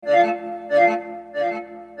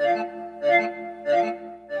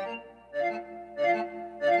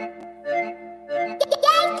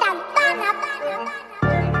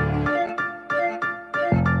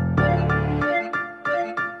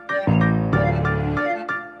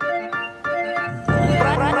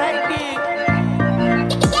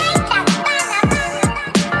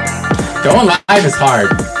Going live is hard.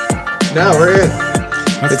 No, we're in.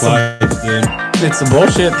 That's live, dude. It's a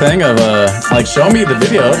bullshit thing of like show me the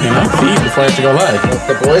video, feed before I have to go live.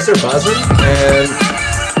 The boys are buzzing, and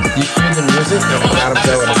you cue the music, and we got them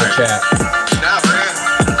going in the chat.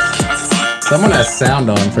 Someone has sound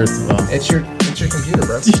on, first of all. It's your computer,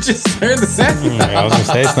 bro. You just heard the sound. I was gonna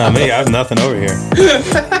say it's not me. I have nothing over here.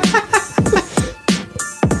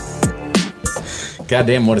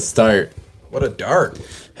 Goddamn, what a start. What a dart.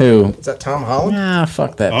 Who? Is that Tom Holland? Ah,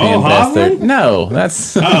 fuck that Oh, pan bastard. Hovland? No,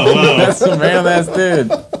 that's wow. that's some random ass dude.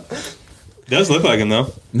 Does look like him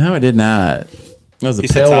though. No, it did not. It was a You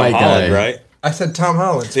said pale Tom white Holland, guy. right? I said Tom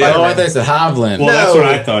Holland. Yeah. Oh, I Spider-Man. thought you said Hovland. Well, that's No. what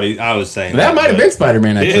I thought. I was saying that might have but- been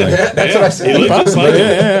Spider-Man, actually. Yeah, That's what I said. He looked just Possibly, like him.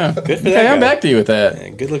 yeah. Good for that Hey, I'm guy. back to you with that. Yeah,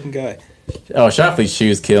 good looking guy. Oh, Shoffley's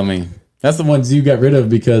shoes kill me. That's the ones you got rid of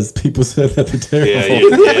because people said that they're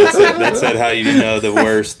terrible. Yeah, that said how you know the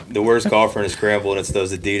worst golfer in a scramble, and it's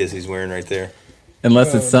those Adidas he's wearing right there.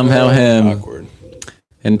 Unless it's somehow him. Awkward.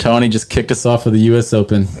 And Tony just kicked us off of the U.S.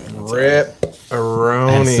 Open. Rip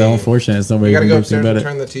Aroni. That's so unfortunate. There's nobody You gotta can go do anything upstairs about and it.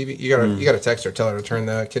 turn the TV. You gotta text her, tell her to turn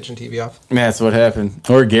the kitchen TV off. Man, that's what happened.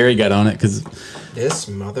 Or Gary got on it because This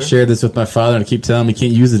mother. shared this with my father and I keep telling him he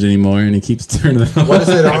can't use it anymore and he keeps turning it on. What is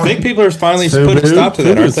it on? I think people are finally put a stop to that,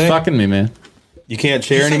 aren't Fubu's they? fucking me, man. You can't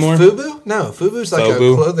Did you share say anymore. Fubu? No, Fubu's like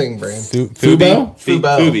Fubu. a clothing brand. Fubo?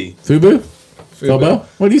 Fubo. Fubu? Fubo?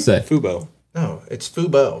 What do you say? Fubo. No, it's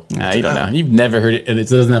Fubo. Nah, you don't know. You've never heard it. It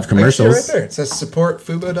doesn't have Right commercials. there. It says support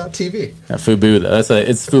Fubo.tv. Fubu, though.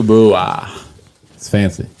 It's Fubu. It's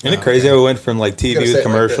fancy. Isn't it crazy how we went from like TV gotta say with it like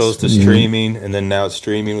commercials to this. streaming, and then now it's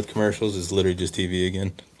streaming with commercials? It's literally just TV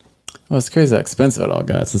again. Well, it's crazy how expensive it all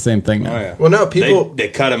got. It's the same thing now. Oh yeah. Well, no, people they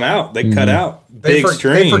cut them out. They cut out they big they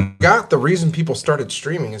stream. forgot the reason people started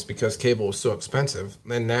streaming is because cable was so expensive.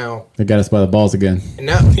 And now, They got us by the balls again. You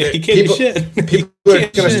can't do people, shit. people You are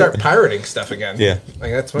can't going to shit. start pirating stuff again. Yeah.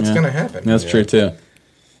 Like that's what's Yeah. going to happen. That's true, too.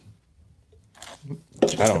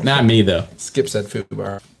 I don't. Not me, though. Skip said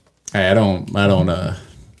Fubar. Hey, I don't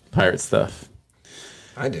pirate stuff.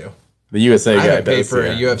 I do. The USA I guy haven't paid does. for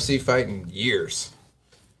Yeah. a UFC fight in years.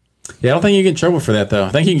 Yeah, I don't think you get in trouble for that, though. I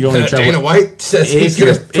think you can go in trouble. Dana White says If he's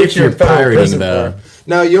going to you're- put if you you're in federal pirating, prison though. for it.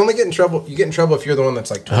 No, you only get in trouble. You get in trouble if you're the one that's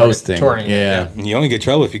like Hosting. touring it. Yeah. You only get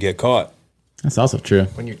trouble if you get caught. That's also true.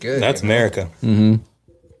 When you're good. That's you know? America. Mm-hmm.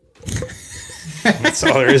 That's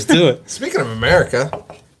all there is to it. Speaking of America,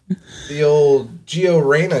 the old Gio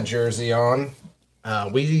Reyna jersey on.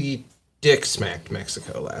 We dick smacked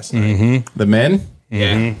Mexico last night. The men?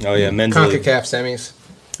 Yeah. Oh yeah, men's league. CONCACAF semis.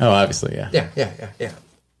 Oh, obviously, yeah. Yeah.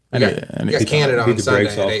 I We knew got, that. I we knew got that. Canada beat on the Sunday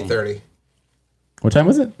brakes at off 'em. 8:30. What time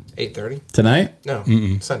was it? 8:30? Tonight? No,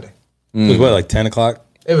 Sunday. It was what, like 10 o'clock?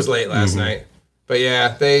 It was late last night, but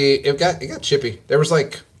yeah, it got chippy. There was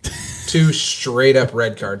like two straight up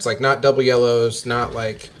red cards, like not double yellows, not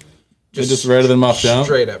like They just read them off down?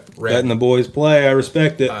 straight up red. Letting the boys play, I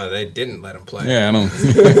respect it. They didn't let him play. Yeah, I don't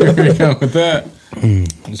where you going with that.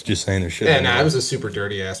 It's just saying their shit. Yeah, nah, it was a super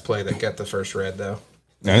dirty ass play that got the first red though.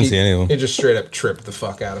 I didn't see any of them. He just straight up tripped the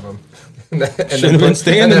fuck out of him. and Should've been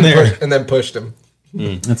standing there. and then pushed him.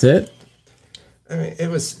 That's it? I mean, it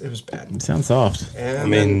was bad. It sounds soft.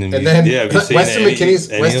 And mean, then, and then yeah, have you seen Weston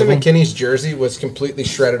any Weston of them? McKinney's jersey was completely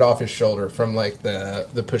shredded off his shoulder from like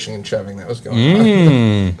the pushing and shoving that was going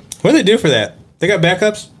on. What do they do for that? They got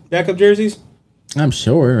backup jerseys? I'm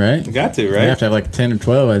sure, right? Got to, You right? have to have like 10 or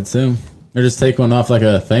 12, I'd assume. Or just take one off like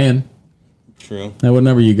a fan. True. Now, what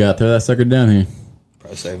number you got? Throw that sucker down here.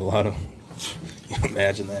 Probably save a lot of. You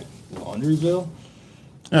imagine that laundry bill?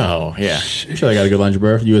 Oh, yeah. I'm sure they got a good lunch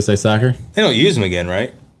bar for USA Soccer. They don't use them again,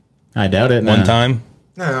 right? I doubt it. One nah. time.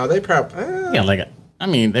 No, they probably Yeah, like,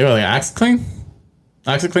 they were like OxyClean?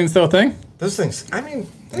 OxyClean's still a thing? those things. I mean,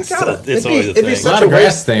 they It's gotta, a- it's always a it'd be thing. such A lot a of grass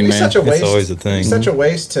waste. stain, It'd be man. such a It's waste. always a thing. It'd be such a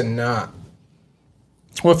waste to not.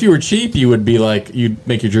 Well, if you were cheap, you would be like, you'd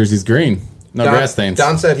make your jerseys green. No grass stains.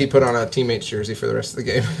 Don said he put on a teammate's jersey for the rest of the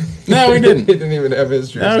game. No, he didn't. he didn't even have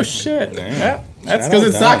his jersey. Oh, shit. Damn. Yeah, that's Shout because out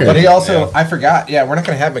it's Don. soccer. But he also, Yeah. I forgot. Yeah, we're not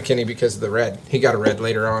going to have McKinney because of the red. He got a red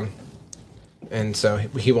later on, and so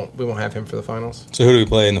we won't have him for the finals. So who do we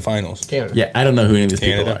play in the finals? Canada. Yeah, I don't know who any of these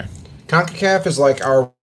Canada. people are. CONCACAF is like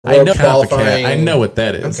our I world know qualifying. I know what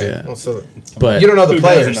that is, Okay, yeah. well, so But you don't know the Who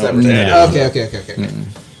players doesn't that know were what there. that Okay.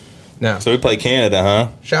 No. So we play Canada, huh?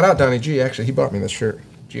 Shout out Donnie G. Actually, he bought me this shirt.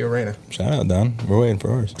 Gio Reyna. Shout out, Don. We're waiting for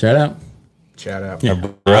ours. shout out. Shout out. Yeah.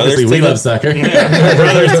 Brothers Obviously, to we the- love soccer.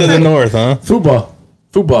 Brothers to the north, huh?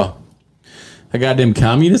 Football. A goddamn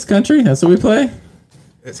communist country? That's what we play?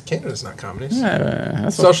 Canada's not communist.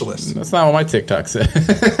 That's Socialist. That's not what my TikTok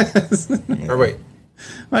says. Or wait,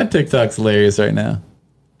 My TikTok's hilarious right now.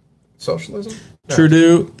 socialism?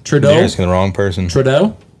 Trudeau. You're asking the wrong person.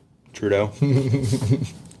 Trudeau.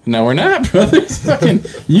 No, we're not, brothers. Fucking,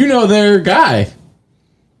 you know their guy.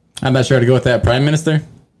 I'm not sure how to go with that. Prime Minister?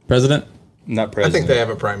 President? Not I president. think they have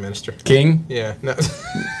a prime minister. King? Yeah, no.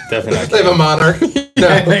 Definitely not. They have a monarch. No,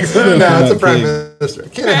 I think so. no, it's a prime minister.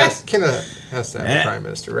 Canada has to have a prime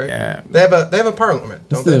minister, right? Yeah. They have a parliament,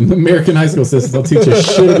 don't The they? American high school system don't teach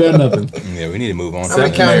us shit about nothing. Yeah, we need to move on. How many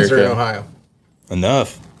to counties are in America. Ohio?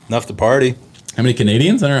 Enough to party. How many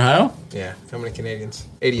Canadians in Ohio? Yeah, how many Canadians?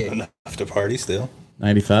 88. Enough to party still.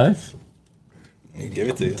 95? You give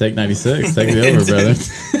it to you. Take 96. Take it over, brother.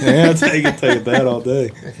 Yeah, take it that all day.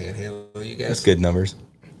 I can't handle you That's guys. good numbers.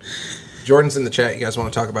 Jordan's in the chat. You guys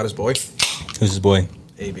want to talk about his boy? Who's his boy?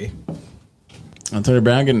 AB. Antonio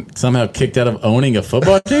Brown getting somehow kicked out of owning a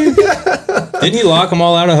football team? Didn't he lock them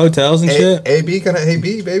all out of hotels and shit? AB, kind of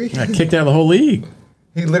AB, baby. Got kicked out of the whole league.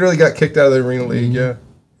 He literally got kicked out of the Arena League, yeah.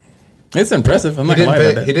 It's impressive. I'm He not gonna lie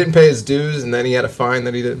didn't, about pay, he that. didn't pay his dues, and then he had a fine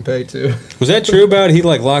that he didn't pay, too. Was that true about he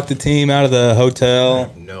like locked the team out of the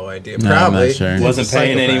hotel? No idea. No, I'm not Probably. sure. He's Wasn't a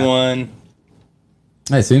paying psychopath. anyone?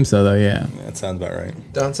 I assume so, though, yeah. That sounds about right.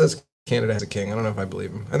 Don says Canada has a king. I don't know if I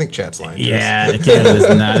believe him. I think Chat's lying. to us. Yeah, the Canada's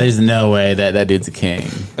not. There's no way that dude's a king.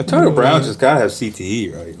 Antonio Brown just gotta have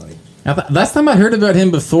CTE, right? Like Last time I heard about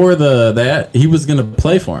him before that he was going to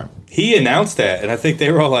play for him. he announced that, and I think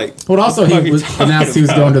they were all like, Well, also "What the fuck he are was you talking announced he was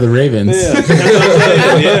about?" going to the Ravens.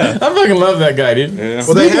 Yeah, yeah, I fucking love that guy, dude. Yeah.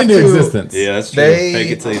 Well, they Speak have into to- existence. yeah. That's true. They- Make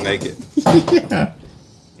it till you make it.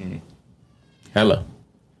 Hello.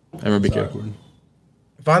 Everyone be careful.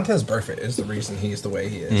 Vontez Burfict is the reason he's the way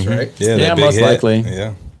he is, right? Yeah, Yeah, that big most hit. likely.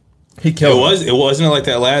 Yeah. He It killed was. It wasn't like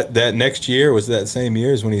that. That next year was that same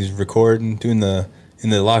year as when he's recording, doing in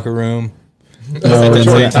the locker room. Oh, At the and same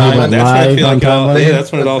Jordan time, went that's when I live feel on like Tumblr. yeah,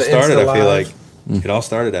 that's when it all The started. Insta I feel Live. like it all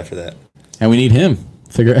started after that. And we need him.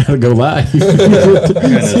 Figure out how to go live.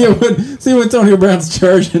 see what Antonio Brown's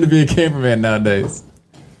charging to be a cameraman nowadays.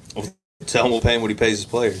 Tell him we'll pay him what he pays his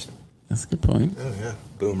players. That's a good point. Oh, yeah.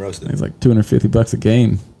 Boom, roasted. He's like $250 a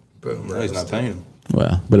game. Boom. No, he's not paying him.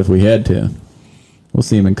 Well, but if we had to, we'll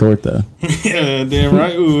see him in court though. Yeah, damn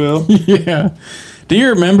right we will. Yeah. Do you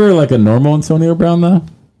remember like a normal Antonio Brown though?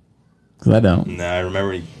 Because I don't. Nah, I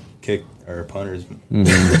remember he kicked our punters. What do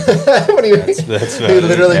you mean? That's He about it.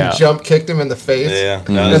 literally Yeah. jump kicked him in the face. Yeah.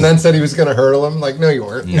 And then said he was going to hurdle him. Like, no, you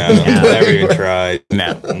weren't. No, never even tried.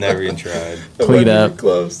 No. Never even tried. Cleat Wasn't even up.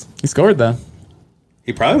 Close. He scored though.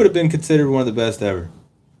 He probably would have been considered one of the best ever.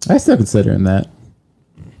 I still consider him that.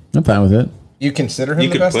 I'm fine with it. You consider him You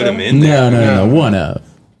the could best put him ever? in there. No. One of.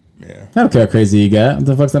 Yeah. I don't care how crazy you got. What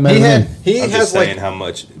the fuck's that matter? He to had. me? He I'm has just saying like. how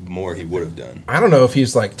much more he would have done. I don't know if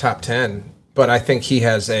he's like top 10, but I think he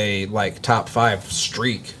has a like top 5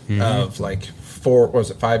 streak of like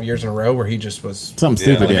 5 years in a row where he just was. Something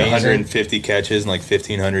Yeah, stupid. like Yeah. 150 catches and like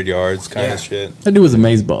 1,500 yards kind Yeah. of shit. That dude was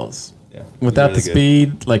amazeballs. Yeah. Without Really the good.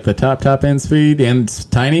 speed, like the top end speed, and it's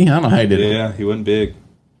tiny. I don't know how he did it. Yeah, he wasn't big.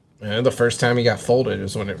 Yeah, the first time he got folded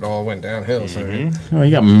is when it all went downhill. So Oh,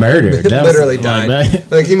 he got murdered. That was- literally like, died.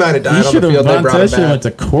 that- Like he might have died He on the should have. field. They brought him Montez should have went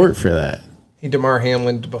back. to court for that. He DeMar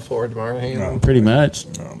Hamlin before DeMar Hamlin. Pretty much.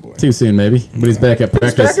 Oh boy. Too soon, maybe. But he's back at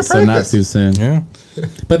practice, back at so not practice. too soon. Yeah.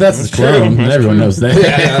 But that's his true. clone. That's Everyone true. knows that.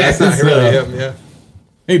 Yeah, that's not So, really him. Yeah.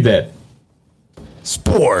 He dead.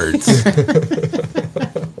 Sports.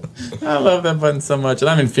 I love that button so much, and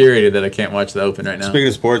I'm infuriated that I can't watch the Open right now. Speaking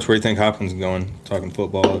of sports, where do you think Hopkins is going? Talking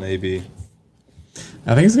football and AB.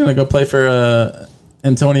 I think he's gonna go play for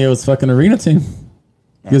Antonio's fucking arena team.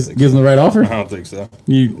 Gives him the right offer. I don't think so.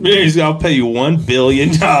 You, I'll pay you $1 billion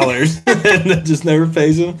and that just never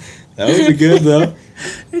pays him. That would be good though.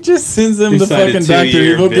 he just sends him He the signed fucking a Dr.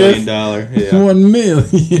 2-year Evil $1 billion. gift. Yeah. $1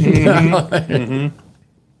 million.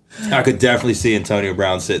 I could definitely see Antonio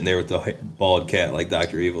Brown sitting there with the bald cat like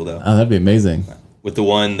Dr. Evil though. Oh, that'd be amazing. With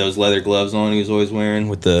those leather gloves on he was always wearing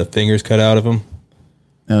with the fingers cut out of him.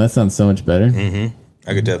 Oh, that sounds so much better.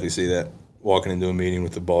 I could definitely see that. Walking into a meeting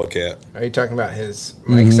with the bald cat. Are you talking about his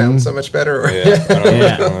mic sounds so much better? Or? Yeah. I don't know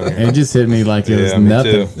what's going on Yeah, here. it just hit me like it was Yeah, me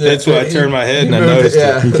nothing. too. That's why I turned my head and I He moved noticed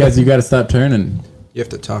yeah. it. Because you got to stop turning. You have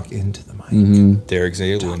to talk into the mic. Derek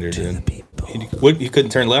Zoolander To the did. people. You couldn't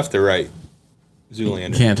turn left or right.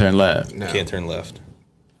 Zoolander. Can't turn left. No. Can't turn left.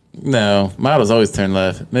 No, models always turn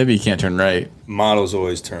left. Maybe you can't turn right. Models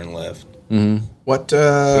always turn left. What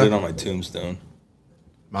Put it on my tombstone.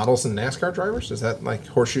 models and NASCAR drivers? Is that like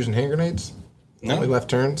horseshoes and hand grenades? No. Only left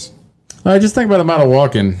turns? I just think about a model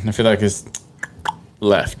walking. I feel like it's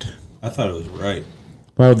left. I thought it was right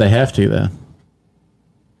Why would they have to though?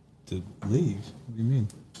 to leave. What do you mean?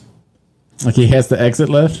 Like he has to exit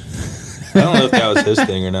left. I don't know if that was his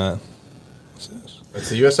thing or not. It's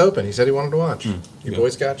the U.S. Open. He said he wanted to watch. Your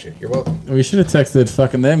boys got you. You're welcome. We should have texted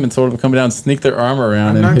fucking them and told them to come down and sneak their arm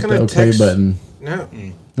around I'm and not hit the gonna OK text- button. No,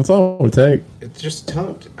 That's all it would take. it's just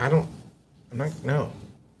tell him. I'm not. No,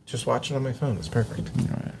 just watch it on my phone. It's perfect.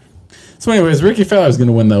 So, anyways, Ricky Fowler's going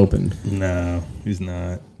to win the Open. No, he's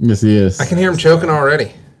not. Yes, he is. I can hear him choking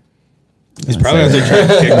already. He's probably out there trying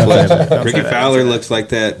to kick Don't say flips. that. Ricky Fowler looks like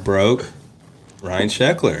that broke Ryan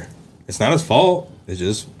Sheckler. It's not his fault. It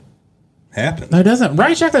just happened. No, it doesn't.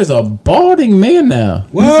 Ryan Sheckler's a balding man now.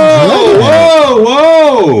 Whoa,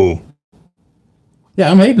 whoa! Yeah,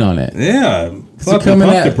 I'm hating on it. Yeah, He's fucking coming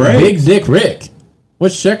pump the at brakes. Big Dick Rick.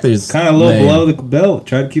 What's Sheckler's Kind of a little name? below the belt.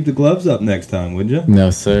 Try to keep the gloves up next time, would you? No, I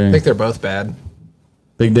sir. think they're both bad.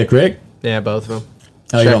 Big Dick Rick? Yeah, both of them.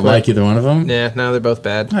 Oh, you don't Sheckler. like either one of them? Yeah, no, they're both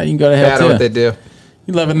bad. Oh, you can go to hell, Bad too. at what they do.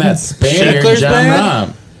 You loving that Spaniard, Sheckler's John bad?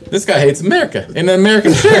 Rahm. This guy hates America in an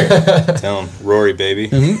American shirt. Tell him, Rory, baby.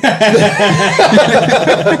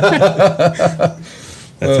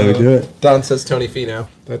 That's how we do it. Don says Tony Finau.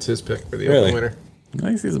 That's his pick for the Really? Open winner. He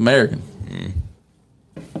thinks he's American.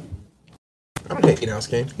 I don't hate Finau's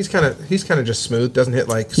game. He's kind of just smooth. Doesn't hit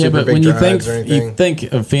like Yeah, super but big when you think drives or anything. you think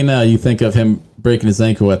of Finau, you think of him breaking his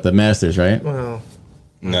ankle at the Masters, right? Well,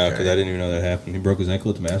 No, because I didn't even know that happened. He broke his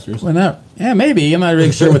ankle at the Masters. Well, not. Yeah, maybe. I'm not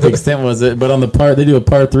really sure what the extent was it, but on the part they do a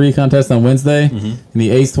par 3 contest on Wednesday, and he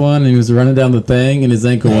aced one, and he was running down the thing, and his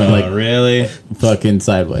ankle went like really? fucking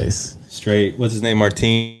sideways. Straight. What's his name?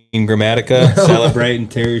 Martin Grammatica celebrating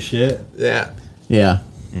Terry shit. yeah. Yeah,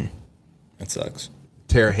 That sucks.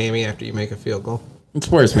 Tear a hammy after you make a field goal. it's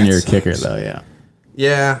worse when you're a sucks. kicker, though. Yeah,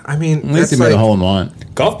 Yeah, I mean, at least that's he made like, a hole in one.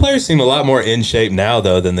 Golf players seem a lot more in shape now,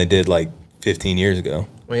 though, than they did like 15 years ago.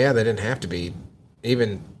 well, yeah, they didn't have to be.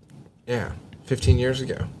 Even, 15 years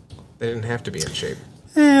ago, they didn't have to be in shape.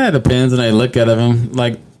 Yeah, it depends, and I look at him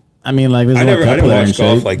like, I mean, like there's I a didn't couple that are in watch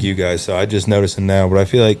golf shape. like you guys, so I just noticing now. But I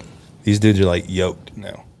feel like these dudes are like yoked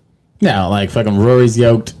now. No, like fucking Rory's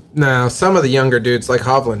yoked. No, some of the younger dudes, like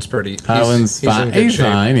Hovland's pretty. Hovland's fine. in good He's shape.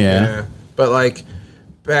 fine, yeah. But like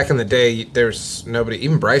back in the day, there's nobody.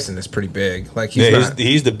 Even Bryson is pretty big. Like he's Yeah, not.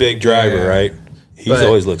 he's the big driver, Yeah. right? He's But-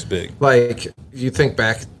 always looks big. Like you think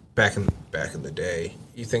back in the day,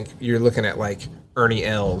 you think you're looking at like Ernie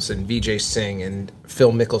Els and Vijay Singh and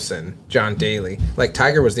Phil Mickelson, John Daly. Like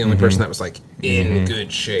Tiger was the only person that was like in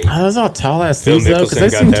good shape. Oh, those all tall ass Phil dudes though, because Mickelson they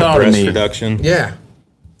got seem that taller to breast me. reduction. Yeah,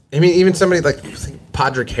 I mean even somebody like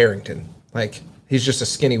Padraig Harrington, like. He's just a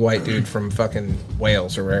skinny white dude from fucking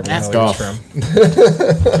Wales or wherever That's the hell he golf. was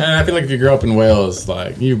from. And I feel like if you grew up in Wales,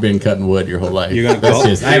 like you've been cutting wood your whole life. You're gonna That's golf?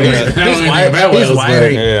 just. I don't know anything about He's Wales,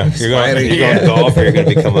 wiry. but- Yeah, you're going to golf or you're going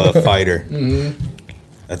to become a fighter.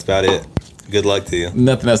 That's about it. Good luck to you.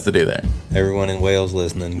 Nothing else to do there. Everyone in Wales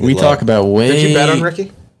listening. Good We luck. talk about way. Did you bet on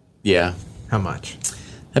Ricky? Yeah, How much?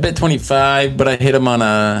 I bet 25, but I hit him on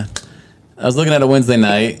a. I was looking at a Wednesday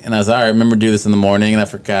night, and I was all right. Remember to do this in the morning, and I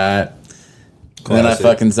forgot. And then I Classic.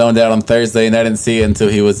 fucking zoned out on Thursday, and I didn't see it until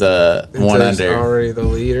he was one He's under. already the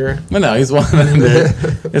leader. No, he's one under.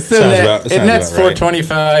 It's still Sounds net, about- it sounds nets about right.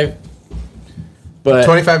 425. But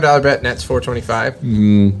 $25 bet nets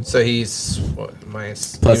 $425. So he's what,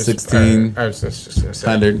 minus Plus he was- 16. I was just gonna say.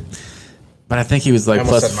 100. But I think he was I like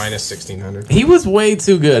almost plus said minus 1600. He was way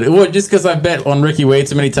too good. It was just because I bet on Ricky way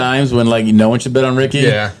too many times when like no one should bet on Ricky.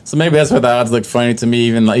 Yeah. So maybe that's why the odds looked funny to me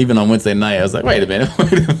even on Wednesday night. I was like, wait a minute,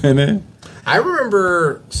 wait a minute. I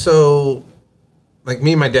remember so like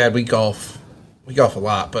me and my dad we golf a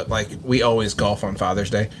lot, but like we always golf on Father's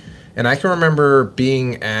Day. And I can remember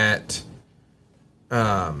being at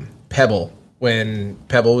Pebble when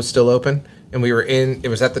Pebble was still open and we were it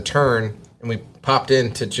was at the turn and we popped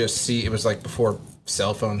in to just see. It was like before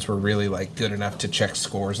cell phones were really like good enough to check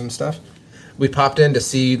scores and stuff. We popped in to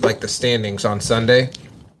see like the standings on Sunday,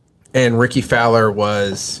 and Ricky Fowler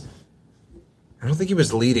was. I don't think he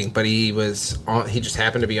was leading, but he was on. He just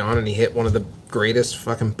happened to be on, and he hit one of the greatest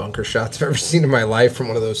fucking bunker shots I've ever seen in my life from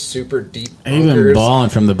one of those super deep He's been bunkers. balling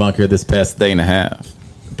from the bunker this past day and a half.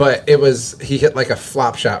 But he hit like a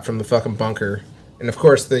flop shot from the fucking bunker, and of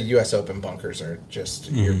course the U.S. Open bunkers are just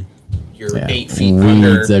you're Yeah. 8 feet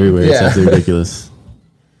under. Weeds everywhere. It's Yeah. absolutely ridiculous.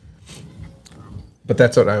 But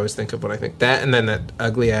that's what I always think of when I think that, and then that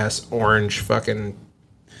ugly ass orange fucking.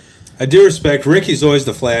 I do respect Ricky's always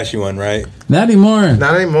the flashy one, right? Not anymore.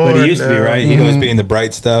 Not anymore. But he used to be, no. right? He always being the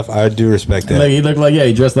bright stuff. I do respect that. Like he looked like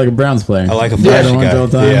he dressed like a Browns player. I like a Bright flashy orange all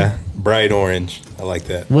the guy. time. Yeah, bright orange. I like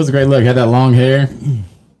that. It was a great look. Had that long hair.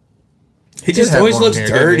 He Did just have always long looks hair,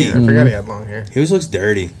 dirty. didn't he? I forgot he had long hair. He always looks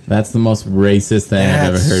dirty. That's the most racist thing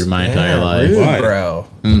I've ever heard in my entire life. rude, Why? bro.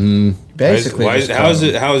 Mm-hmm. Basically, Why just how is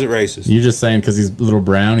called- it? How is it racist? You're just saying because he's a little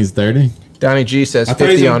brown, he's dirty? Donnie G says I thought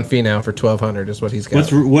 50 he's a- on Finau for 1,200 is what he's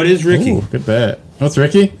got. What is Ricky? Ooh, good bet. What's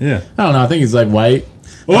Ricky? Yeah. I don't know. I think he's like white.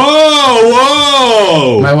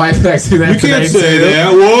 Whoa! My wife texted me that You today can't say too.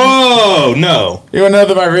 that. Whoa! No. You want to know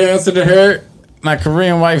that my real answer to her? My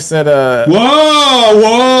Korean wife said, Whoa!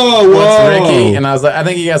 Whoa! "What's Whoa! Ricky?" And I was like, "I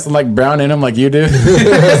think he got some like brown in him, like you do."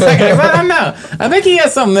 It's like, I don't know. I think he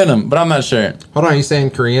has something in him, but I'm not sure. Hold on, you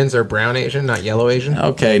saying Koreans are brown Asian, not yellow Asian?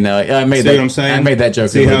 Okay, no, yeah, I made See that. what I'm saying? I made that joke.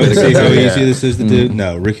 See a how, little bit see ago. how Yeah. easy this is to do?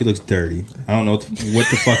 No, Ricky looks dirty. I don't know what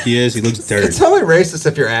the fuck he is. He looks dirty. It's only racist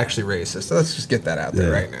if you're actually racist. So let's just get that out there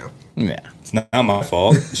Yeah. right now. Yeah, It's not my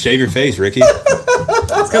fault. Shave your face, Ricky.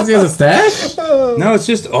 it's because he has a stash. No, it's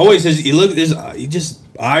just always he just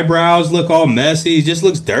eyebrows look all messy. He just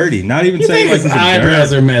looks dirty. Not even You saying think like his he's a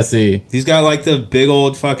eyebrows dirt. are messy? He's got like the big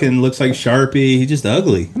old fucking looks like Sharpie. He's just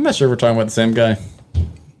ugly. I'm not sure we're talking about the same guy.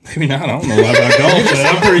 Maybe not. I don't know about golf, but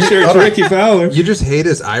I'm pretty sure it's Ricky Fowler. You just hate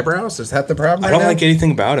his eyebrows? Is that the problem? I right don't now? like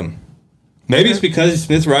anything about him. Maybe it's because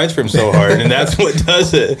Smith rides for him so hard, and that's what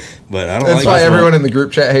does it. But I don't That's like why this one. everyone in the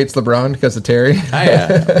group chat hates LeBron because of Terry.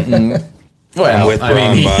 Well, with I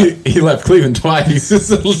mean, Bron, he left Cleveland twice. He's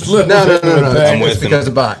just a little No. bit of a It's, thing. with it's him. because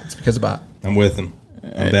of bot. It's because of bot. I'm with him.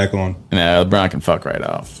 I'm back on. No, LeBron can fuck right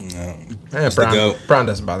off. goat. Braun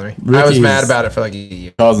doesn't bother me. I was Ricky's- mad about it for like a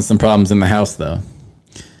year. Causing some problems in the house though,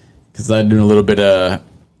 because I'm doing a little bit of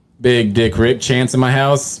big dick Rick chants in my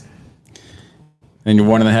house. And your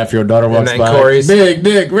 1.5-year-old daughter walks then by. Corey's- Big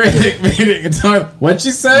dick Rick. Big dick. It's like, what'd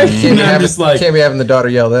she say? And I'm just like, Can't be having the daughter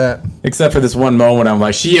yell that. except for this one moment, I'm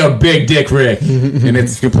like, she yelled "Big Dick Rick," and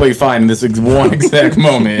it's completely fine in this one exact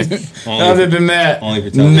moment. Only- Other than that, only if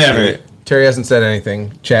you're telling the never. truth. Terry hasn't said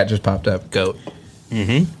anything. Chat just popped up. Goat.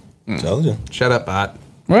 Told you. Shut up, bot.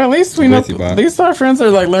 Well, at least we know. with you, Bob. At least our friends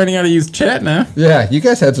are like learning how to use chat now. Yeah, you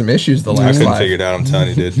guys had some issues the I last couldn't live. figure it out. I'm telling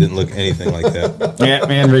you, dude. It didn't look anything like that. Yeah,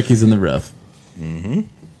 man, Ricky's in the rough.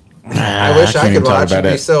 I wish I can't could talk watch it. about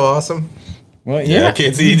It'd be it. so awesome. Well, Yeah, I yeah.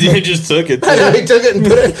 can't see. He just took it. I know he took it and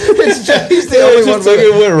put it. It's just, he's the He only one. just took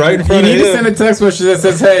with it, went right in You front of need to him. send a text message that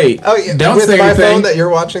says, "Hey, Oh yeah, don't with say my anything. phone that you're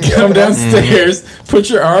watching. Come downstairs, put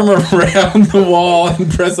your arm around the wall,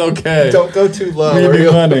 and press OK." Don't go too low, It'd or be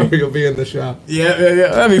you'll, funny. or you'll be in the shop. Yeah,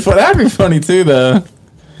 that'd be fun. That'd be funny too, though.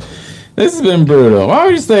 This has been brutal. Why don't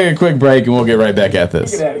we just take a quick break and we'll get right back at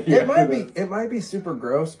this? It might be super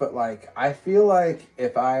gross, but like I feel like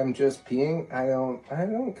if I'm just peeing, I don't kind of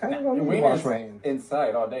don't need to wash my hands.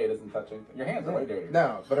 inside all day. It doesn't touch anything. Your hands are way dirty.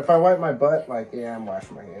 No, but if I wipe my butt, like yeah, I'm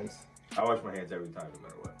washing my hands. I wash my hands every time, no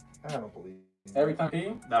matter what. I don't believe. Every time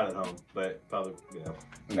you Not at home, but public. Yeah.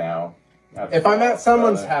 No. If I'm at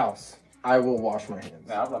someone's house, I will wash my hands.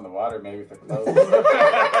 Now I'll run the water maybe if they're closed.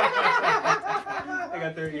 I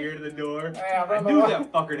got their ear to the door. Hey, I'll run I the knew wa-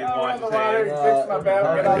 that fucker didn't I'll wash run the his water, hands. fix my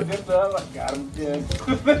bathroom, and I zipped up. Like, got him again.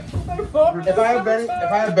 If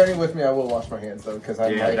I have Benny with me, I will wash my hands though, because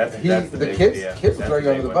I'm Yeah, like that's the the big- kids yeah, kids will that's throw you the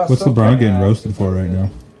under big the one. bus. What's so LeBron bad. getting roasted for right now?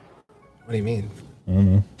 What do you mean? I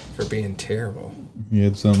don't know. For being terrible. He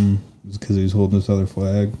had something because he was holding this other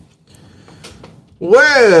flag.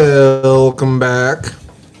 Welcome back.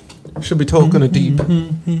 Should be talking a deep voice.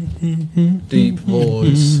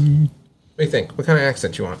 What do you think? What kind of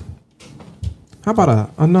accent you want? How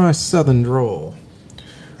about a nice southern drawl?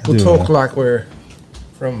 We'll do talk that. like we're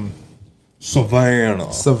from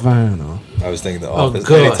Savannah. Savannah. I was thinking the office.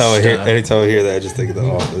 Augusta. Anytime I hear that, I just think of the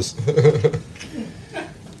office.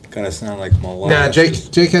 Kind of sound like Malone. Nah, Jake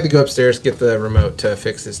had to go upstairs get the remote to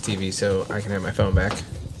fix his TV so I can have my phone back.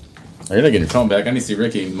 Oh, you're not getting your phone back. I need to see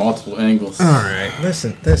Ricky in multiple angles. All right,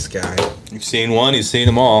 listen, this guy You've seen one, you've seen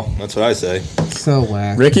them all. That's what I say. so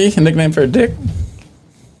whack. Ricky, a nickname for a dick?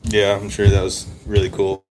 Yeah, I'm sure that was really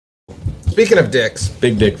cool. Speaking of dicks,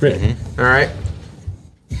 Big Dick Rick. all right,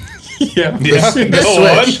 Yeah.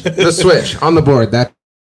 the switch on the board. That's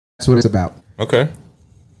what it's about. Okay.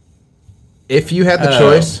 If you had the Oh.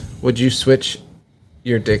 choice, would you switch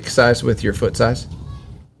your dick size with your foot size?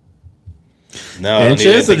 No, I don't need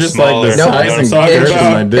Inches or anything just like smaller. the No, size You know and what I'm talking inches. girth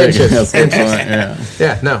of my dick? Inches. That's the point, yeah.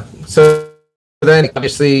 Yeah, no. So then,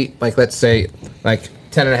 obviously, like let's say, like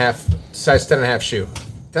 10.5 size 10.5 shoe.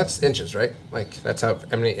 That's inches, right? Like that's how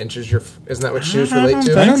many inches your isn't that what shoes relate I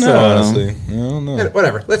to? don't know, so. honestly. I don't know. Yeah,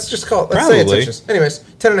 whatever. Let's just call it. Let's say it's Probably. inches. Anyways,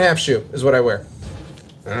 10.5 shoe is what I wear.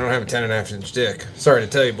 I don't have a 10.5 inch dick. Sorry to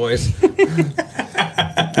tell you, boys.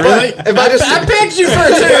 Really? If I just I picked you for a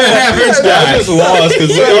 2.5-inch I guy. just lost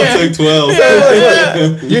because Leo took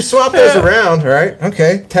 12. you swap those around, right?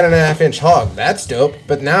 Okay, 10.5 inch hog. That's dope.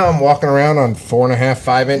 But now I'm walking around on 4.5,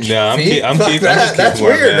 5 inch No, I'm feet. keep- I'm Fuck keep- I'm that. just That's keeping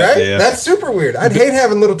where I'm weird, at, right? yeah. That's super weird. I'd hate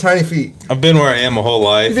having little tiny feet. I've been where I am my whole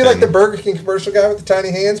life. You'd be like and the Burger King commercial guy with the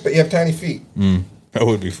tiny hands, but you have tiny feet. That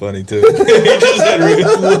would be funny too. He just had really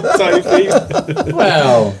little tiny feet.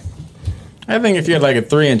 Well, I think if you had like a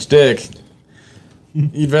 3-inch dick,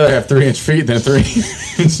 you'd rather have 3-inch feet than a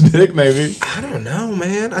 3-inch dick, maybe. I don't know,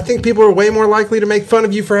 man. I think people are way more likely to make fun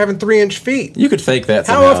of you for having 3-inch feet. You could fake that.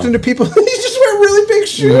 How Somehow. often do people? You just wear really big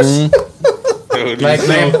shoes. That would be Like so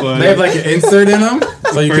they have like an insert in them,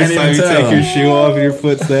 so you First can't time even you tell. take your shoe off and your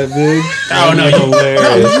foot's that big. Oh no,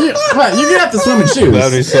 hilarious. What? You have to swim in shoes.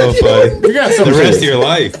 That'd be so funny. You got The some rest shoes. of your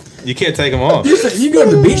life, you can't take them off. You go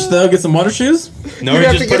to the beach though, get some water shoes. No, You'd you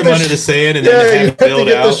have just to put get them the under the sand and Yeah, then you have have it to filled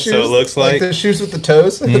get the out shoes, so it looks like. the shoes with the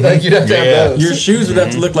toes. Like you'd have to Yeah. have those. Your shoes would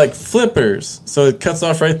have to look like flippers, so it cuts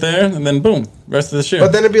off right there, and then boom, rest of the shoe.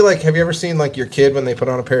 But then it'd be like, have you ever seen like your kid when they put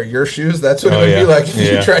on a pair of your shoes? That's what it Oh, would yeah. be like if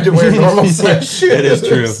Yeah. you tried to wear normal size shoes. That is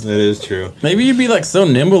true. That is true. Maybe you'd be like so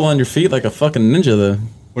nimble on your feet, like a fucking ninja. Though.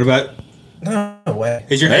 What about, No way.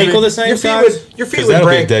 is your Maybe. ankle the same Your feet size? would, your feet 'Cause would that'll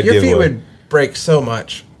be a break. dead Your feet giveaway. would break so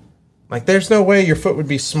much. Like there's no way your foot would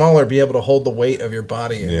be smaller, be able to hold the weight of your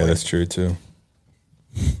body. Yeah, that's true too.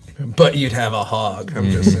 But you'd have a hog.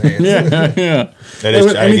 I'm just saying. Yeah, yeah. That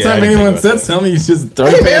is, I Anytime didn't think anyone about says that. something, you just throw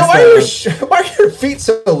Hey your man, pants down. why are your feet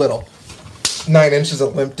so little? 9 inches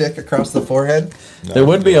of limp dick across the forehead. There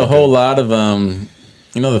would be a whole lot of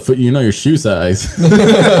the foot. Your shoe size. You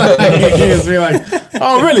just be like,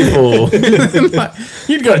 oh, really, fool?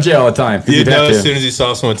 You'd go to jail all the time. 'cause You'd you'd know have as to. soon as you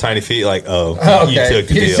saw someone with tiny feet, like, oh, Okay. you took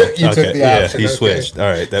the You deal. took- you took the yeah, option, he okay. switched. All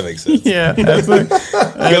right, that makes sense. Yeah, that's like,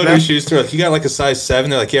 You go to a shoe store, like, you got like a size 7.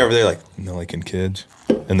 They're like, yeah, over there, like, no, like in kids.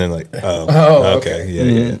 And then like, Oh, okay, yeah,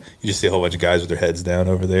 Mm-hmm. yeah. You just see a whole bunch of guys with their heads down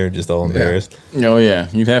over there, just all embarrassed. oh yeah,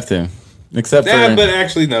 you'd have to. Except for Yeah, but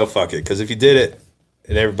actually, no, fuck it. Because if you did it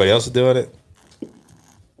and everybody else is doing it,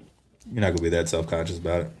 you're not gonna be that self conscious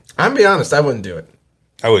about it. I'm be honest, I wouldn't do it.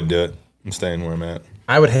 I wouldn't do it. I'm staying where I'm at.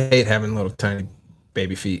 I would hate having little tiny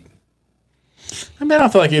baby feet. I mean, I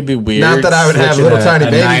don't feel like it'd be weird. Not that I would have switching little tiny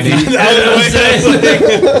baby 90 feet. I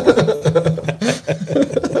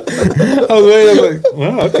was waiting. I'm like,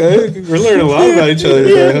 well, okay, we're learning a lot about each other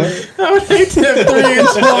today, huh? I would hate to have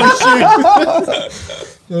 3-inch long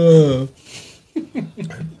shoes.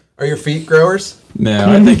 Are your feet growers?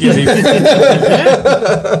 No, I think it'd be.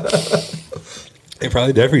 They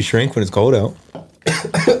probably definitely shrink when it's cold out.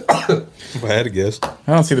 If I had to guess. I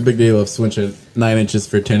don't see the big deal of switching 9 inches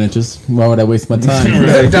for 10 inches. Why would I waste my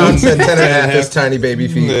time? Don said 10 and a half is tiny baby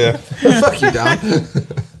feet. Yeah, Fuck you, Don.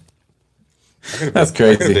 That's I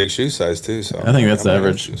got a crazy. big shoe size too. So I think that's I might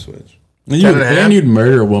average. Shoe switch. You, 10 and a half? and you'd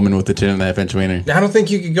murder a woman with a 10.5-inch wiener. I don't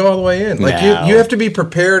think you could go all the way in. Like No. you have to be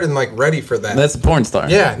prepared and like ready for that. That's a porn star.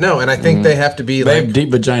 Yeah, no, and I think they have to be They like have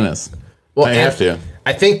deep vaginas. well, they and have to.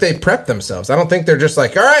 I think they prep themselves. I don't think they're just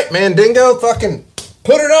like, all right, man, dingo, fucking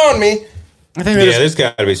put it on me. I think Yeah, they're there's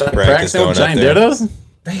got to be some just practice practicing going with up giant there. dildos.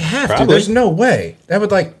 They have to. Probably. There's no way. That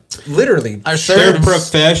would like literally. Are They're certain,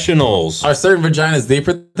 professionals. are certain vaginas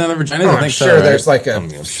deeper than other vaginas? Oh, I I'm think sure so, right? there's like a I'm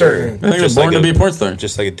sure. certain. I think they're Just born like to be a porn star.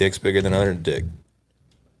 Just like a dick's bigger than another dick.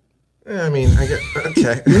 I mean, I get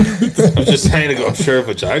okay. I'm just saying. I'm sure a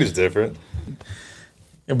vagina's different.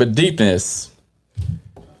 Yeah, but deepness.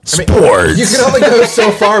 Sports. You can only go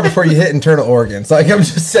so far before you hit internal organs. Like I'm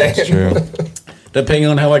just saying. True. Depending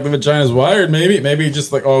on how like the vagina's wired, maybe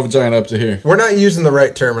just like all vagina up to here. We're not using the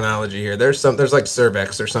right terminology here. There's like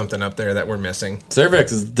cervix or something up there that we're missing.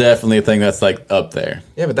 Cervix is definitely a thing that's like up there.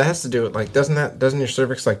 Yeah, but that has to do with like doesn't your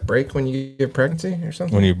cervix like break when you get pregnancy or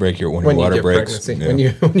something? When you break your when When your you water get breaks. pregnancy,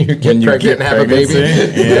 yeah. when you get pregnant and have a baby.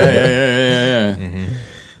 Yeah.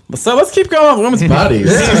 So let's keep going on women's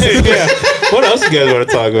bodies. yeah. What else you guys want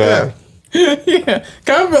to talk about? Yeah.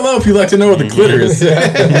 Comment below if you'd like to know what the clitoris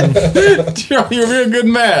is. You're real good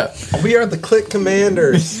in math. We are the Click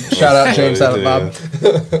Commanders. Shout out James Silent Bob.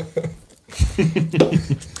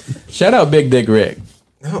 Shout out Big Dick Rick.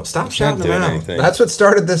 No, stop shouting doing him out. anything. That's what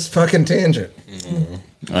started this fucking tangent.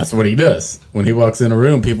 That's what he does. When he walks in a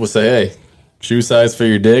room, people say, hey, shoe size for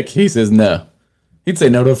your dick? He says no. He'd say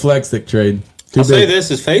no to a flex stick trade. Too I'll say big. this: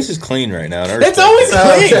 his face is clean right now. It's always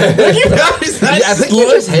clean. Look, you guys, Yeah, I think you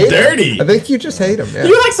looks just hate dirty. him. I think you just hate him. Yeah.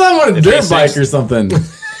 You like someone on a dirt face bike is- or something.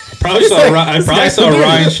 Probably saw Ryan Sheckler. I saw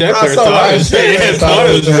Ryan Sheckler. Thought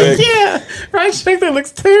it was Rick. Yeah, Ryan Sheckler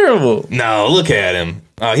looks terrible. No, look at him.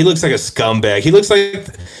 He looks like a scumbag. He looks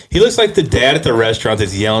like the dad at the restaurant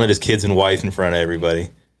that's yelling at his kids and wife in front of everybody.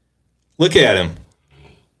 Look at him.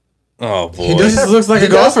 Oh boy. He just looks like a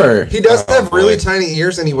golfer. He does have boy. really tiny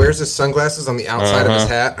ears, and he wears his sunglasses on the outside of his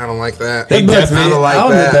hat. I don't like that. It bugs me. I don't like I'll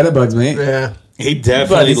admit that. that. It bugs me. Yeah, He But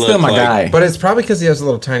definitely he's still looked my like, guy. but it's probably because he has a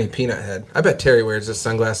little tiny peanut head. I bet Terry wears his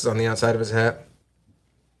sunglasses on the outside of his hat.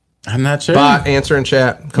 I'm not sure. Bot, answer in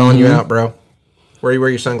chat. Calling you out, bro. Where you wear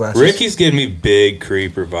your sunglasses. Ricky's giving me big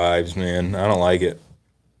creeper vibes, man. I don't like it.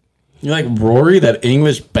 You like Rory, that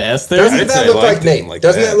English bastard? Doesn't I'd that say I look liked like Nate? him like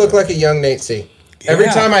Doesn't that, that look but- like a young Nate C? Every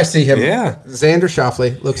Yeah. time I see him, Yeah. Xander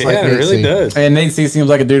Schauffele looks like Yeah, Nate it really C. does. And Nate C seems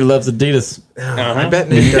like a dude who loves Adidas. I bet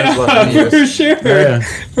Nate does love For Adidas. sure. Yeah.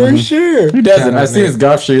 For sure. Who doesn't? I've seen Nate. his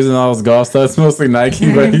golf shoes and all his golf stuff. It's mostly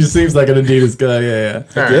Nike, but he seems like an Adidas guy. Yeah,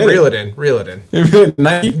 All get right, it. reel it in. Reel it in. yeah.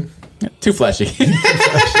 Nike, too flashy.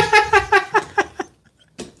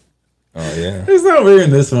 Oh, yeah. There's no rearing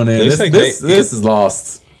this one in. Looks This, like this, Nate- this is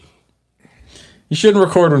lost. You shouldn't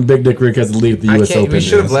record when Big Dick Rick has to leave the I U.S. can't. Open. We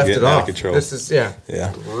should have It's left getting it out of off. control. This is yeah.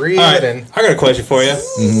 Yeah. Reel All it right, in. I got a question for you.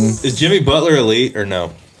 Is Jimmy Butler elite or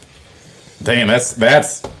no? Damn, that's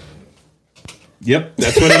Yep,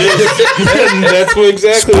 that's what it is. That's what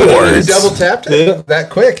exactly what it You is. double tapped it Yeah. that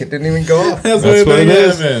quick. It didn't even go off. that's That's what it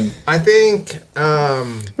is. happened. I think.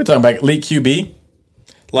 We're talking about elite QB.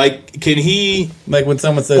 Like, can he Like when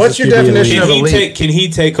someone says, What's this your QB definition elite. of elite? can he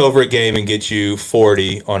take over a game and get you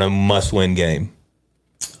 40 on a must-win game?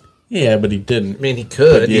 Yeah, but he didn't. I mean, he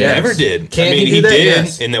could. He yes. Never did. Can I mean, he do that? did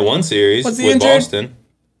Yes. in the one series Was he with injured? Boston.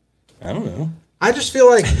 I don't know. I just feel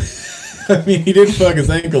like. I mean, he didn't fuck his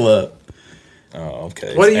ankle up. Oh,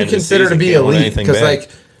 okay. What do you End of the consider to season, be can't win elite? anything Because back. like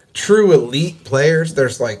true elite players,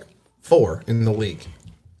 there's like 4 in the league.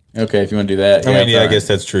 Okay, if you want to do that. I mean, yeah, I fine. guess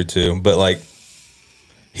that's true too. But like,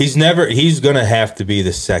 he's gonna have to be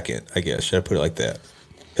the second. I guess should I put it like that?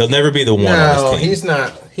 He'll never be the one on No, his team. he's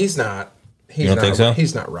not. He's not. He's don't not, think so?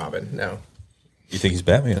 He's not Robin. No, You think he's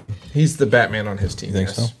Batman? he's the Batman on his team. You think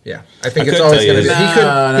yes. so? Yeah, I think I it's couldn't always tell you going to be. this. He could.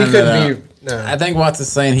 No, he no, couldn't no. be. No, I think Watts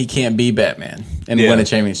is saying he can't be Batman and Yeah. win a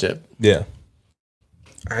championship. Yeah.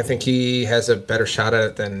 I think he has a better shot at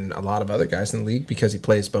it than a lot of other guys in the league because he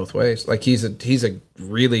plays both ways. Like he's a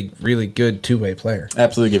really really good 2-way player.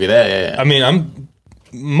 Absolutely give you that. Yeah, yeah. I mean, I'm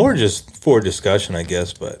more just for discussion, I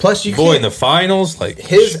guess. But Plus, you boy, can't- in the finals, like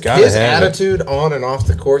His gotta have it. attitude on and off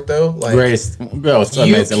the court though, like Greatest. Oh, it's you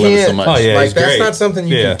amazing. I love it so can't. much. Oh, yeah. like he's that's great. not something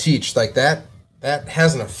you Yeah. can teach. Like that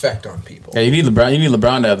has an effect on people. Yeah, you need LeBron. You need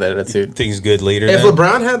LeBron to have that attitude. Think he's a good leader. If then?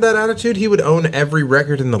 LeBron had that attitude, he would own every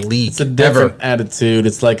record in the league. It's a different ever. attitude.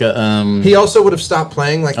 It's like a He also would have stopped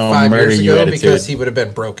playing like 5 murder years you ago attitude. because he would have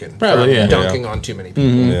been broken. Probably, from yeah. dunking on too many people.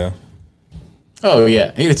 yeah. Oh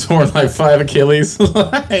yeah, he'd have torn like 5 Achilles.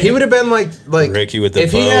 He would have been like Ricky with the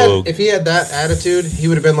if he Vogue. had that attitude, he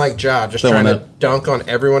would have been like Ja, just Throwing trying to it. dunk on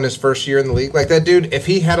everyone his first year in the league. Like that dude, if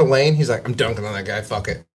he had a lane, he's like, I'm dunking on that guy. Fuck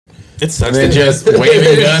it. It sucks. They're just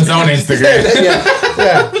waving guns on Instagram.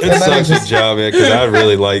 Yeah. It sucks his job, man, because I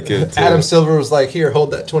really like it. Too. Adam Silver was like, "Here, hold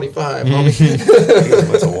that 25, homie."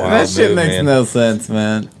 That's a wild That shit move, makes man. no sense,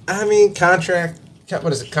 man. I mean,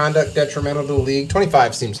 what is it? Conduct detrimental to the league.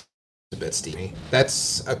 25 seems a bit steamy.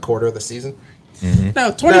 That's a quarter of the season. No,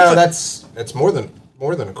 No, 25, that's more than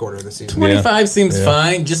a quarter of the season. 25 seems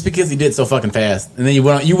fine just because he did so fucking fast. And then you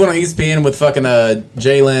went on ESPN with fucking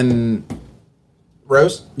Jalen.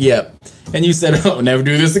 Rose. Yep. And you said, "Oh, never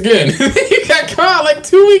do this again." You got caught like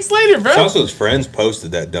 2 weeks later, bro. It's also his friends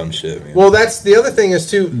posted that dumb shit, man. Well, that's the other thing is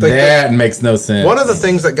too. Like, That makes no sense. one of the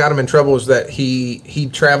things that got him in trouble was that he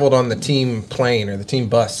traveled on the team plane or the team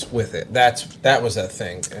bus with it. That was a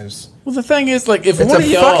thing. Well, the thing is, like, if It's one a of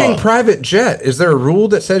y'all, fucking private jet. Is there a rule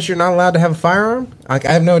that says you're not allowed to have a firearm? Like,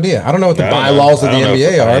 I have no idea. I don't know what the I don't know. bylaws of I the don't know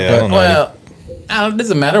NBA if- are, yeah, I but don't know. well, it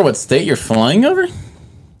doesn't matter what state you're flying over.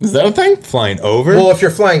 Is that a thing? Flying over? well, if you're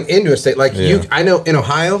flying into a state like Yeah. I know in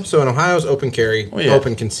Ohio. So in Ohio is open carry, yeah.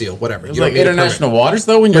 open conceal, whatever. It's You don't like need a permit. international waters,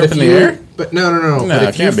 though, when you're But up if in the you, air. but no. No, But it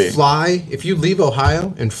if you can't be. if you leave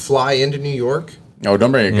Ohio and fly into New York, Oh,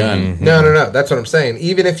 don't bring a gun. no. That's what I'm saying.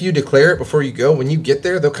 Even if you declare it before you go, when you get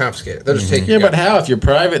there, they'll confiscate it. They'll just take Yeah, your but gun. how? If you're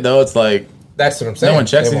private, though, it's like, That's what I'm saying. one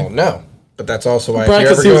checks They you. won't know. But that's also why Probably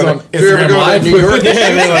if 'cause you're he ever was going on if you're ever Instagram going Live to New with- York, yeah,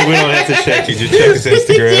 they're like, we don't have to check you. Just check his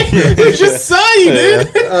Instagram. we just saw you,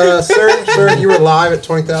 dude. sir, you were live at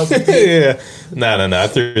 20,000 feet. yeah. No. I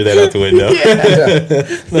threw that out the window.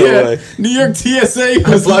 No Yeah. way. New York TSA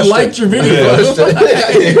was flushed liked it. your video.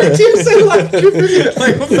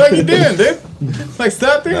 Like, what the fuck you doing, dude? Like,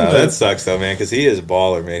 stop doing No, that. that sucks though, man, because he is a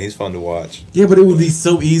baller, man. He's fun to watch. Yeah, but it would be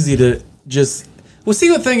so easy to just. Well,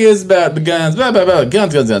 see, what the thing is about the guns, blah, blah, blah,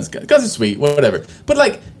 guns are sweet, whatever. But,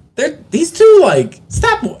 like, these two, like,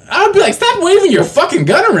 stop. I would be like, stop waving your fucking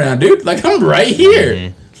gun around, dude. Like, I'm right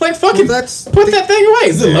here. Like, fucking, Well, that's- put that thing away.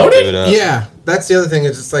 Is it Yeah, loaded? give it up. Yeah, that's the other thing.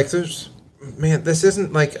 Is it's like there's man, this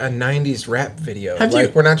isn't like a 90s rap video. Have Like,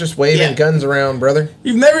 you- we're not just waving Yeah. guns around, brother.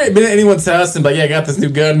 You've never been at anyone's house and like, yeah, I got this new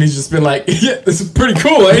gun, and he's just been like, yeah, this is pretty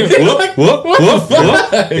cool, ain't it? Whoop, Like, whoop, what the whoop,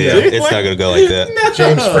 fuck, whoop. Yeah, dude? it's Like, not gonna go like that.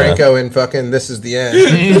 James Franco in fucking This Is the End.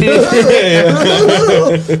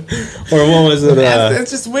 Or what was it?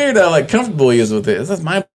 It's just weird how like comfortable he is with it. It's just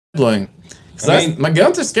mind blowing. I mean- My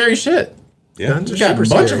guns are scary shit. Yeah, Guns are You got a super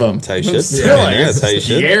bunch scary. of them. that's how you should. Still, Yeah, like, that's how you it's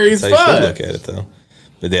should. scary as That's how you should fuck. look at it, though.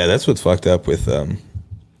 But yeah, that's what's fucked up with.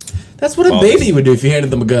 That's what a Well, baby would do if you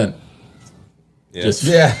handed them a gun. Yeah. Just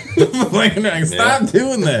Yeah. like, stop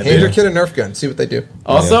doing that. Hand your dude. kid a Nerf gun. See what they do.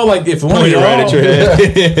 Also, like if one of Point it y'all, right at your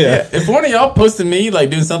head. if one of y'all posted me like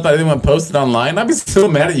doing something I didn't want posted online, I'd be so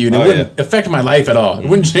mad at you, and it Oh, wouldn't affect my life at all. It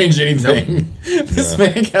wouldn't change anything. This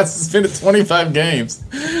man got suspended 25 games.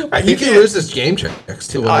 I think you can't- lose this game checks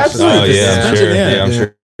too. Oh, absolutely. Oh Just yeah, I'm suspension, sure. yeah. Yeah, I'm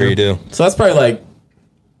sure you do. So that's probably like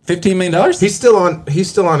 $15 million. He's still on. He's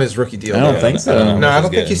still on his rookie deal. I don't though. think so. I don't No, know. I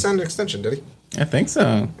don't think Getting. he signed an extension. Did he? I think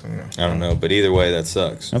so. I don't know, but either way, that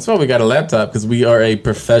sucks. That's why we got a laptop, because we are a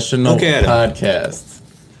professional Look at him. podcast.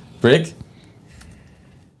 Brick?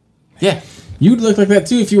 Yeah. You'd look like that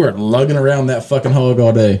too if you were lugging around that fucking hog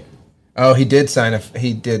all day. Oh, he did sign a.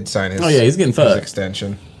 He did sign his. Oh, yeah, he's getting his fucked.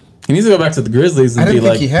 extension. He needs to go back to the Grizzlies and I be didn't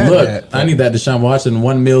think like, he had look, that, I but- need that Deshaun Watson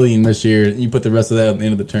 $1 million this year. You put the rest of that at the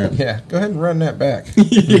end of the term. Yeah, go ahead and run that back.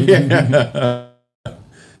 Yeah.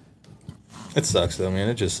 It sucks though, man.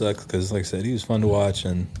 It just sucks because, like I said, he was fun to watch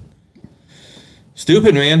and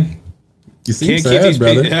stupid, man. You seem Can't keep sad, these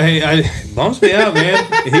brother. bumps me out, man.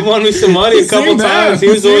 He won me some money a couple seemed down. times. He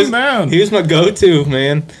was He seemed always down. he was my go-to,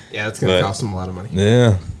 man. Yeah, it's gonna But- cost him a lot of money.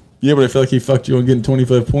 Yeah, Yeah, but I feel like he fucked you on getting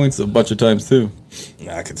 25 points a bunch of times too.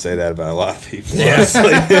 I could say that about a lot of people. Yeah.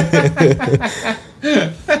 honestly.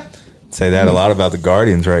 Say that a lot about the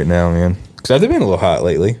Guardians right now, man. Because they've been a little hot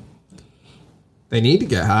lately. They need to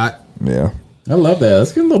get hot. Yeah. I love that.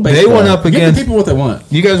 Let's get a little They baseball. went up Give against- the people what they want.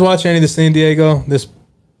 You guys watch any of the San Diego?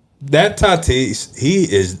 That Tatis, he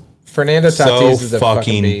is Fernando so Tatis is a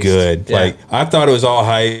fucking beast. good. Yeah. Like I thought it was all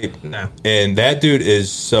hype. No. And that dude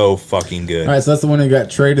is so fucking good. All right, so that's the one who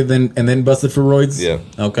got traded and then busted for roids? Yeah.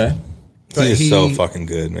 Okay. But He is he- so fucking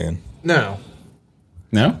good, man. No,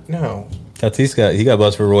 No? no. Tatis got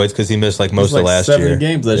busted for roids because he missed like most like of last 70 year.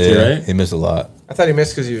 games last year, right? He missed a lot. I thought he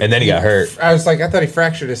missed because And then he got hurt. I was like, I thought he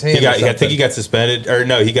fractured his hand. He got. or I think he something. got suspended, or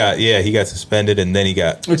no, he got suspended, and then he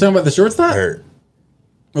got We're talking about the shortstop? hurt.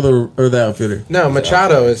 Or the outfielder? No,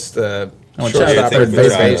 Machado is the Oh, Machado, shortstop yeah, or third third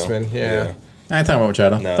baseman. baseman. Yeah. I ain't talking about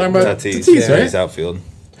Machado. No, Talking about Tatis. Tatis, Yeah, right? he's outfield.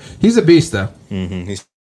 He's a beast though. He's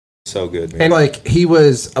so good, man. And like he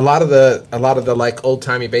was a lot of the like old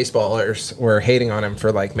timey baseballers were hating on him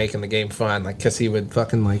for like making the game fun, like because he would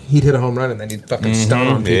fucking like he'd hit a home run and then he'd fucking stun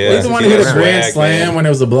on people. Yeah. He's the one He who hit got a grand swag, slam man. when it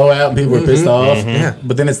was a blowout and people were pissed off. Yeah.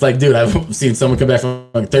 But then it's like, dude, I've seen someone come back from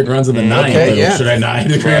like 30 runs in the ninth. Okay, Like, yeah. Should I not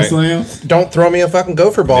hit a grand Right. slam? Don't throw me a fucking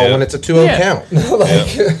gopher ball Yeah. when it's a 2-0 Yeah. count.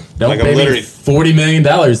 Like, Don't Like, I'm pay me literally- $40 million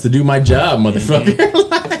to do my job, motherfucker.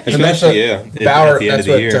 and that's Especially, what yeah, Bauer. at the end That's of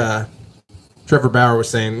the what year. Trevor Bauer was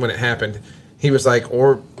saying when it happened. He was like,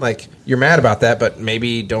 or like, you're mad about that, but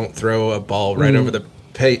maybe don't throw a ball right over the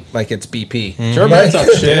pay like it's BP. Trevor Bauer Like-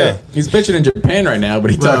 talks shit. Yeah. He's pitching in Japan right now,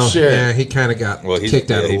 but he Well, talks shit. yeah, he kind of got Well, he's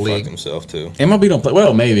kicked out of he the fucked league. himself too. MLB don't play.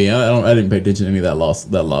 Well, maybe. I didn't pay attention to any of that laws.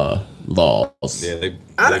 Yeah, they.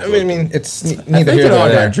 I mean, it's I neither think here it all nor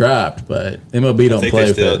got there. dropped, but MLB don't I think play they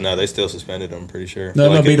with still it. they still suspended him. I'm pretty sure. No,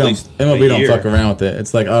 Like, MLB at don't. least a MLB don't year. fuck around with it.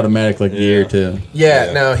 It's like automatic, like a year or two. Yeah,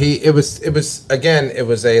 Yeah. no, it was again, it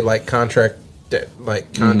was a like contract,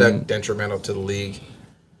 like conduct Mm-hmm. detrimental to the league.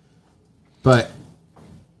 But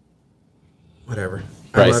whatever.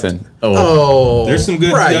 Bryson. Oh, There's some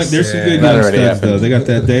good. Bryson. There's some good That young already studs happened. though. They got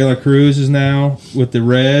that De La Cruz is now with the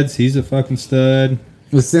Reds. He's a fucking stud.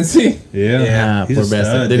 With Cincy? Yeah, Yeah. Ah, he's poor a bastard.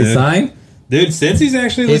 stud, Did he dude. sign? Dude, since he's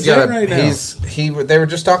actually He's legit got right now. They were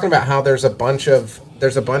just talking about how there's a bunch of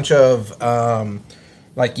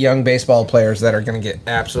like young baseball players that are going to get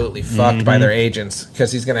absolutely fucked by their agents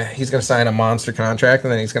because he's gonna sign a monster contract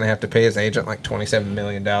and then he's gonna have to pay his agent like $27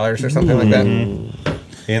 million or something like that.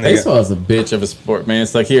 And they got- Baseball is a bitch of a sport, man.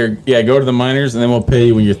 It's like, here, yeah, go to the minors, and then we'll pay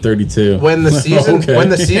you when you're 32. When the season Okay. when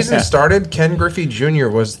the season started, Ken Griffey Jr.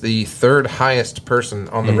 was the third highest person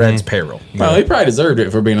on the Reds payroll. Well, he probably deserved it,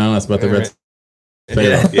 if we're being honest about the Reds.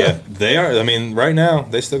 yeah, they are. I mean, right now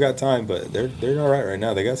they still got time, but they're all right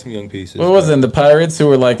now. They got some young pieces. What was it? The Pirates, who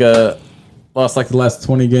were like lost like the last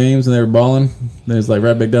 20 games, and they were balling. They was like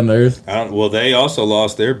right back down to earth. Well, they also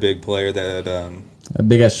lost their big player, that A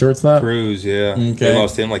big ass shortstop. Cruz. Yeah, Okay. they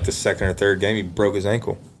lost him like the second or third game. He broke his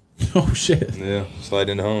ankle. Oh shit! Yeah, slide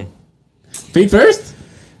into home. Feet first.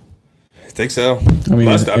 think so. I mean,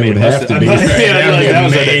 it would have to be. Yeah, That'd be that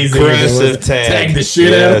was an amazing if it was. aggressive tag. Tag the shit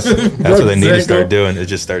Yes. out of him. That's what they need to Broke start his doing. It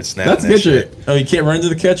just start snapping. That's that catcher. shit. Oh, you can't run to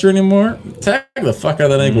the catcher anymore? Tag the fuck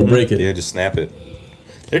out of that ankle, break it. Yeah, just snap it.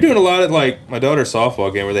 They're doing a lot of like my daughter's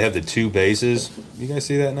softball game where they have the 2 bases. You guys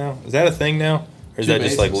see that now? Is that a thing now, or is that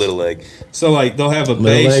just like little league? So like they'll have a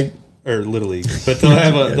base league? or little league, but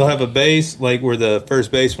they'll have a base like where the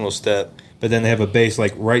first baseman will step, but then they have a base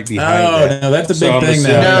like right behind. Oh, that. no, that's a big I'm thing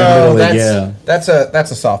assuming- now. No, Yeah. that's a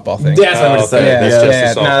softball thing. That's what I'm gonna say. that's Yeah.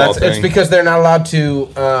 just a softball it's thing. because they're not allowed to.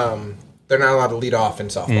 They're not allowed to lead off in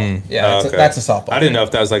softball. Yeah, Okay. that's a softball. I didn't know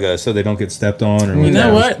if that was like a So they don't get stepped on or You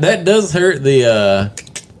know whatever. what? That does hurt the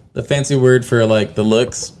fancy word for like the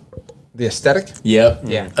looks. The aesthetic. Yep.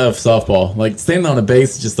 Yeah. Of softball. Like standing on a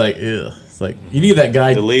base is just like, ugh. It's like you need that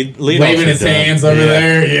guy the lead waving offs are his done. hands over Yeah.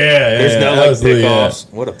 there. Yeah. There's no like absolutely,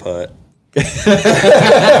 pickoffs. What a putt!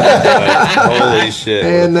 Holy shit!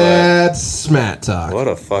 And what a that's Smat Talk. putt. What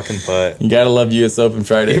a fucking putt! You gotta love U.S. Open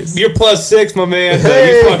Fridays. You're +6, my man.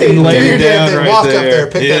 Hey, you fucking laid do your it damn down thing. right Walk up there. there,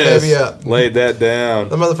 pick that Yes, baby up. Laid that down.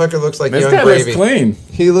 The motherfucker looks like This young guy looks gravy. clean.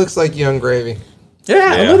 He looks like young gravy.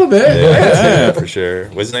 Yeah, a little bit. Yeah, Yeah. for sure.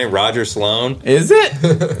 What's his name? Roger Sloan. Is it? I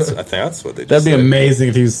think that's what they. That'd Just be said. amazing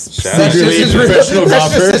if he was Shout out. secretly a That's just professional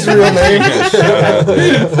that's golfer. just his real name. Shout out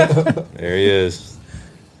there. There he is.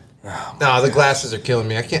 No, the glasses are killing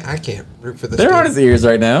me. I can't root for this. They're dude. on his ears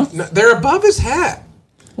right now. No, they're above his hat.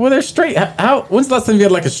 Well, they're straight. How? When's the last time you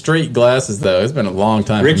had like a straight glasses though? It's been a long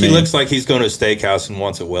time. Ricky for me. looks like he's going to a steakhouse and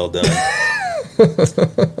wants it well done.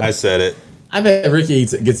 I said it. I bet Ricky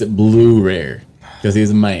gets it blue rare because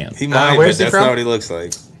he's a man He might, but where's he that's from? not what he looks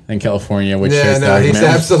like. in California. Which Yeah, is no, he's man.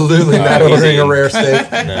 absolutely not he's ordering a eating- rare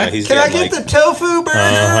steak. No, he's Can I got, get like, the tofu burger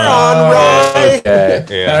on rye? Okay.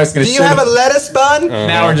 Yeah. Now, it's gonna Do you shit- have a lettuce bun?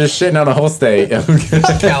 now we're just shitting on a whole state.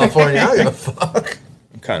 California, I don't give a fuck.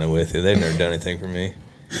 I'm kind of with you. They've never done anything for me.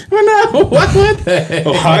 Well, no, what would they?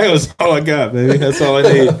 Ohio's all I got, baby. That's all I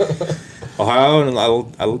need. Ohio, and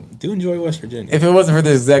I do enjoy West Virginia. If it wasn't for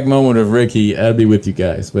this exact moment of Ricky, I'd be with you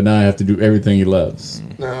guys. But now I have to do everything he loves.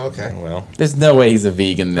 No, okay. Well, There's no way he's a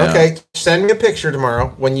vegan now. Okay, send me a picture tomorrow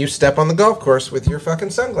when you step on the golf course with your fucking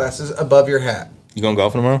sunglasses above your hat. you going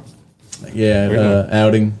golfing tomorrow? Yeah,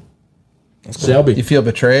 outing. Shelby. You feel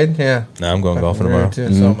betrayed? Yeah. No, I'm going golfing Yeah, tomorrow.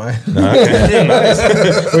 too, so am I. Okay.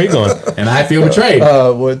 Nice. Where you going? And I feel betrayed.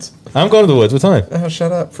 Woods. I'm going to the woods. What time? Oh,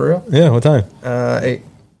 shut up, for real? Yeah, what time? 8.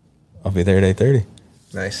 I'll be there at 8:30.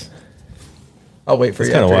 Nice. I'll wait for It's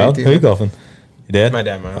you. kind of after wild. 8, Who you golfing? Your dad? My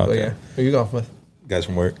dad, my uncle, Okay. yeah. Who you golfing with? Guys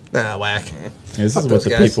from work. Nah, whack. This is what those the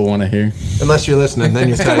guys. people want to hear. Unless you're listening, then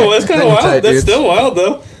you're tight. Well, that's kind Then of you're wild. tight, That's dudes. still wild,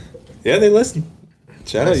 though. Yeah, they listen.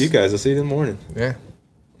 Shout out Nice. you guys. I'll see you in the morning. Yeah.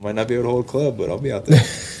 Might not be able to hold a club, but I'll be out there.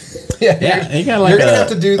 Yeah, you got like You're gonna a- have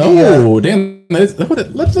to do the, Oh, damn! Let's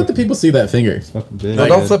let the people see that finger. Fucking big. No,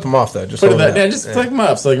 don't flip them off, though. Just Put it hold that, it yeah, up. just flick them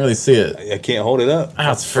up so I can really see it. I can't hold it up.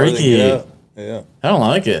 Ah, it's Farther than freaky. get up. Yeah. I don't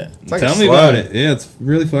like it. It's like Tell a me slug. about it. Yeah, it's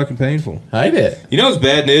really fucking painful. Hide it. You know it's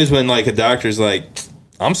bad news when like a doctor's like,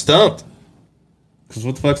 I'm stumped. Because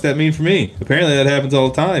what the fuck's that mean for me? Apparently that happens all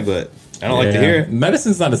the time, but I don't like to Yeah. hear it.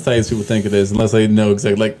 Medicine's not as tight as people think it is, unless they know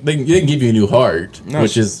exactly. Like they can give you a new heart, No.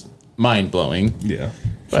 which is mind blowing. Yeah.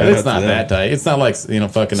 But Shout out it's to not them. that tight. It's not like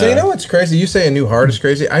fucking. So you know what's crazy? You say a new heart is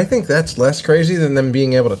crazy. I think that's less crazy than them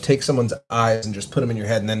being able to take someone's eyes and just put them in your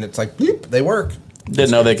head, and then it's like, bloop, they work.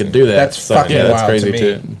 didn't know they could do that. That's So, fucking yeah, that's wild crazy to me.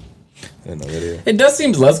 too. I didn't know that either. It does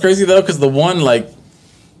seem less crazy though, because the one like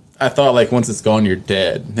I thought like once it's gone you're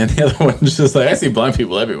dead, and the other one's just like I see blind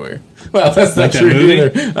people everywhere. Well, that's not Like that true movie?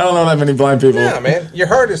 either. I don't know that many blind people. Yeah, man. Your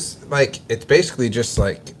heart is like, it's basically just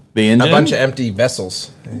like The a engine? bunch of empty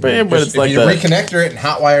vessels. But Just- it's like if you the- reconnect it and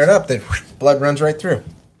hotwire it up, then blood runs right through.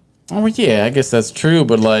 Oh yeah, I guess that's true.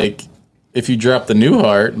 But like, if you drop the new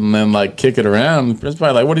heart and then like kick it around, it's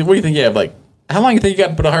probably like what do you think you have? Like, how long do you think you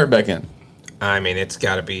got to put a heart back in? I mean, it's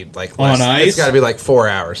got to be like On less, ice? It's got to be like 4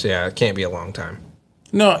 hours. Yeah, it can't be a long time.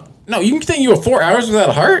 No, you can think you were 4 hours without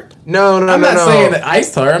a heart. No, I'm not saying an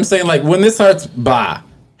iced heart. I'm saying like when this heart's bah.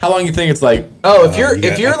 How long you think it's like Oh, if you're you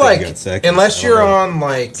got- if you're I think like you got seconds. unless I you're don't know. on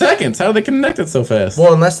like seconds? How do they connect it so fast?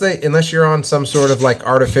 well unless you're on some sort of like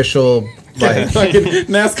artificial like Fucking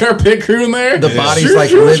NASCAR pit crew in there. the body's Shoot, like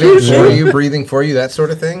shoot, living shoot, for shoot. you, breathing for you, that sort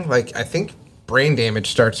of thing. Like I think brain damage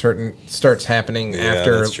starts happening Yeah,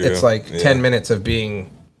 after that's true. it's like Yeah. 10 minutes of being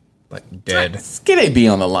like dead. Let's get AB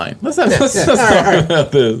on the line. Let's yeah. talk All right.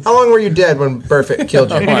 about this. How long were you dead when Burfitt killed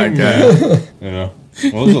you? Oh my god! You know?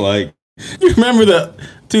 What was it like? You remember the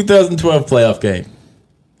 2012 playoff game?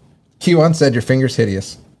 Q1 said your finger's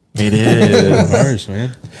hideous. It is. Harsh,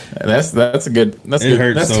 man. That's a good. That's It good.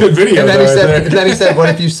 hurts That's so- good video. And then he though, right said, there. and then he said, what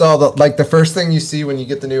if you saw the first thing you see when you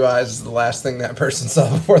get the new eyes is the last thing that person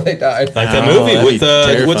saw before they died? Like that Oh, movie that'd with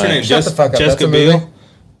be what's her terrifying. name? Shut the fuck up. Jessica That's a movie. Biel,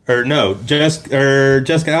 or no,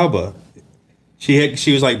 Jessica Alba.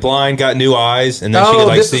 She was like blind, got new eyes, and then she could Oh,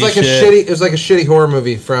 like this see is like shit. it was like a shitty horror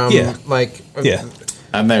movie from Yeah. like Yeah,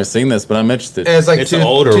 I've never seen this, but I'm interested. it's like it's an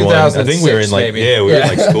older one. I think we were in 2006 like maybe. we were in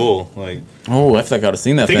like school. Like Oh, I think I would have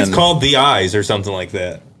seen that. I think then. it's called The Eyes or something like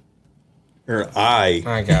that, or Eye.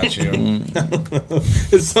 I got you.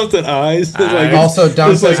 It's something eyes. Like, Also,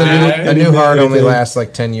 Don it's says like a new heart only anything. lasts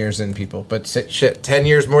like 10 years in people, but shit, 10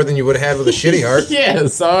 years more than you would have had with a shitty heart. Yeah,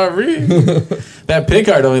 sorry. That pink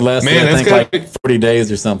heart only lasted, Man, I that's think, gotta like 40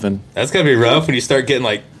 days or something. That's gotta be rough when you start getting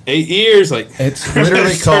like 8 years. Like It's literally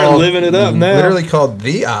start called living it up now. Literally called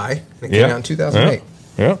The Eye. It came out in 2008.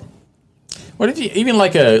 Yeah. What if you even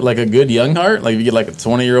like a good young heart? Like if you get like a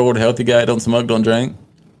 20-year-old healthy guy, don't smoke, don't drink.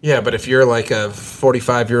 Yeah, but if you're like a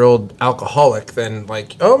 45-year-old alcoholic, then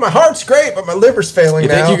like, oh, my heart's great, but my liver's failing You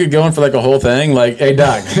now. think you could go in for like a whole thing? Like, hey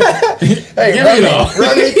doc, hey, give run me all.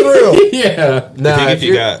 run me through. Yeah. Nah, I think if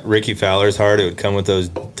you you're- got Ricky Fowler's heart, it would come with those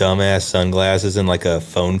dumbass sunglasses and like a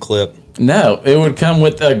phone clip. No, it would come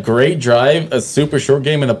with a great drive, a super short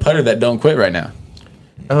game, and a putter that don't quit right now.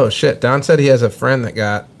 Oh shit! Don said he has a friend that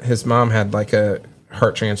got his mom had like a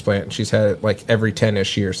heart transplant, and she's had it like every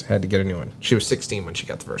 10-ish years. Had to get a new one. She was 16 when she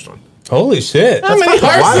got the first one. Holy shit! How many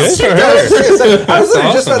hearts Wild. does she for got? her. I was literally That's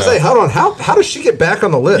just about to awesome, say, hold on, how does she get back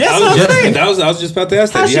on the list? Yes. I was just about to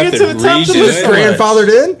ask that. How'd Do you she have get to to the top reach of the it? list? Grandfathered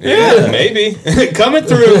in? Yeah, maybe. coming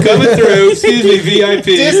through. Excuse me, VIP.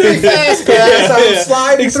 Disney Fast Pass. I'm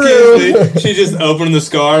sliding Excuse through. me. She just opened the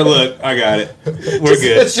scar. Look, I got it. We're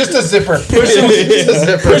good. It's just a zipper. Pushing, it's just a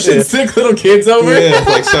zipper. Pushing sick little kids over. Yeah,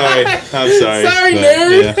 like sorry. I'm sorry. Sorry, but,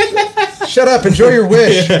 nerd. yeah. Shut up. Enjoy your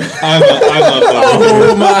wish. I'm up.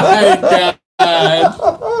 Oh my god. Yeah.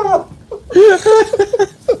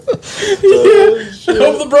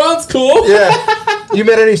 Hope LeBron's cool. Yeah. You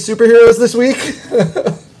met any superheroes this week?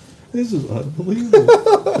 This is unbelievable.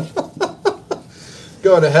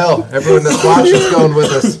 Going to hell. Everyone that's watching is going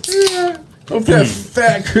with us. Hope that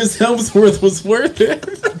fat Chris Helmsworth was worth it.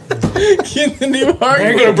 Get the new heart.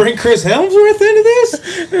 You're gonna bring Chris Helmsworth into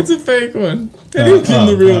this? It's a fake one. And he was in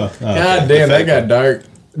the real. God damn, that got dark.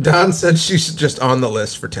 Don said she's just on the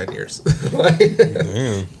list for 10 years.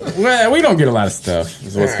 Well, we don't get a lot of stuff.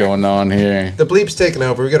 Is what's going on here. The bleep's taking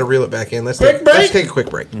over. We got to reel it back in. Let's Quick break? Let's take a quick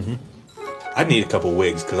break. I need a couple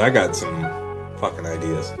wigs because I got some fucking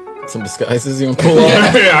ideas. Some disguises you want to pull off.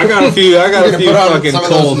 Yeah, I got a few. I got a few fucking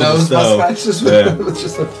colds and stuff. mustaches. Yeah. With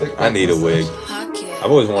just a thick I need a wig. I've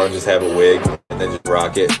always wanted to just have a wig and then just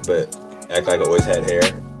rock it, but act like I always had hair.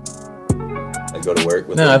 Like go to work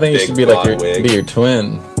with No, a I think it big should be like blonde your, wig. be your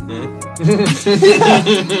twin.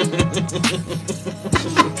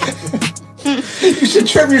 You should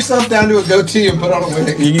trim yourself down to a goatee and put on a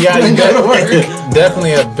wig. You got Then go to work. definitely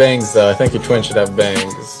have bangs though. I think your twin should have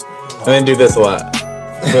bangs. And then do this a lot.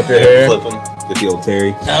 Flip your hair. Flip them. Get the old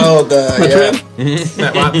Terry. Oh, yeah.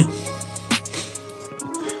 Matt Watts.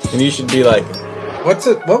 And you should be like,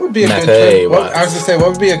 What would be a Matt good Hay twin? Watts. I was gonna say, what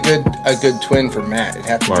would be a good twin for Matt? It'd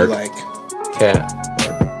have to Mark. be like cat.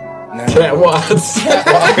 no. Cat Watts.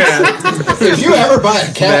 If you ever buy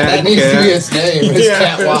a cat, that needs to be its name. It's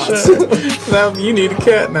Cat Watts. Now you need a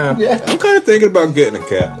cat now. Yeah. I'm kind of thinking about getting a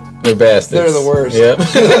cat. They're bastards. They're the worst. Yep.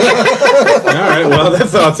 All right, well, that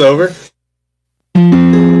thought's over.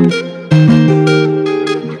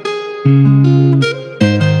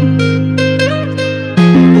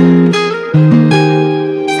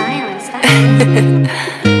 Silence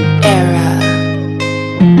that.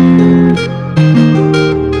 Era.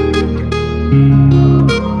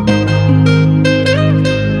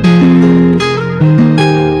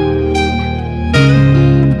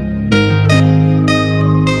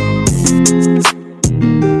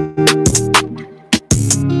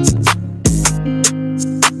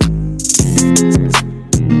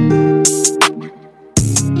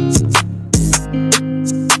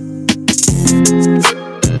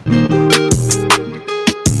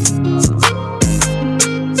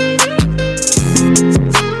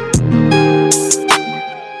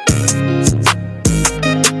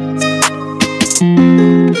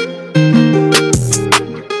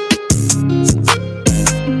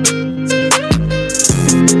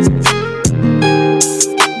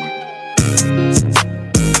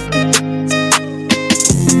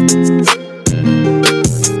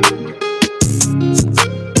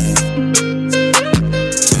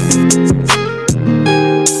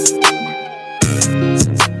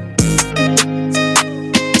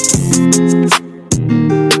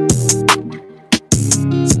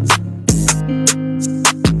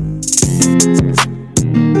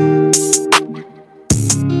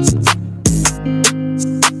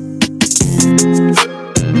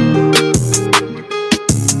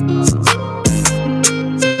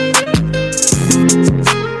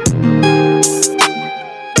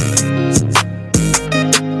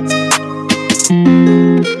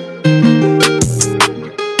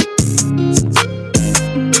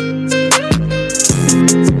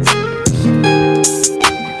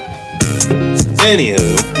 Anywho,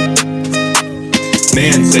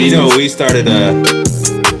 man, so we started.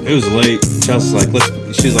 It was late. Chelsea's like,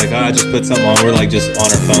 she was like, just put something on. We're like just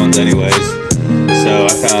on our phones anyways. So I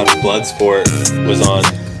found Bloodsport was on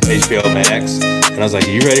HBO Max, and I was like,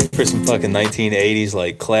 "Are you ready for some fucking 1980s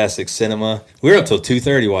like classic cinema?" We were up till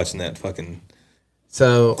 2:30 watching that fucking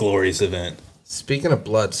So, glorious event. speaking of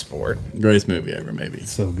Bloodsport, Greatest movie ever, maybe.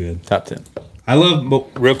 So good. Top 10. I love,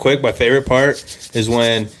 real quick, my favorite part is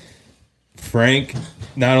when Frank,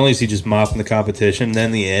 not only is he just mopping the competition,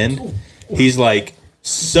 then the end, he's like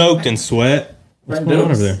soaked in sweat. What's going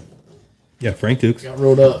on over there? Yeah, Frank Dukes. Got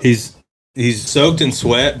rolled up. He's soaked in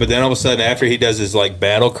sweat, but then all of a sudden, after he does his like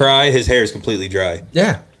battle cry, his hair is completely dry.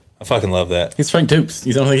 yeah, I fucking love that. He's Frank Dukes.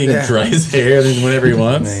 You don't think he can Yeah. dry his hair whenever he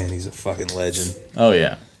wants? Man, he's a fucking legend. Oh,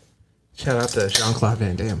 yeah. shout out to Jean-Claude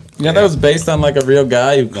Van Damme. Yeah, that was based on like a real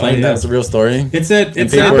guy who claimed yeah. that was a real story. It's that.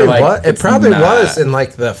 It's people that. were like, What? It it's probably not. was in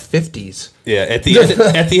like the 50s. Yeah, at the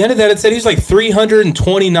end of that, it said he's like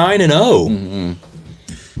 329-0.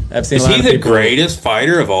 I've seen Is a lot he of the people, greatest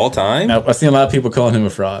fighter of all time? I've seen a lot of people calling him a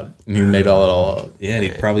fraud, and he made all it all up. Yeah, and he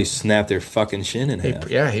probably snapped their fucking shin in half.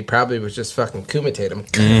 Yeah, he probably was just fucking Kumite him.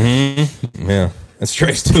 Yeah, that's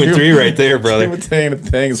strikes 2 and 3 right there, brother. Saying a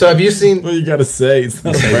thing. So have you seen? What you gotta say? It's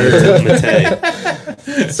not a bird.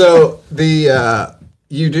 Matei. So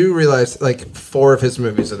you do realize like 4 of his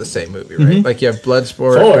movies are the same movie, right? Like you have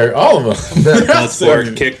Bloodsport, Or all of them.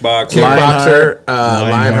 Bloodsport, Kickboxer. Kickboxer,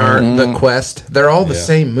 Lionheart, The Quest. They're all the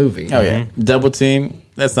same movie. Oh yeah, Double Team.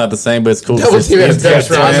 That's not the same, but it's cool. Double Team has Dennis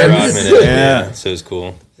Rodman. Rodman in it, Yeah. yeah, so it's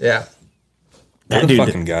cool. Yeah. What a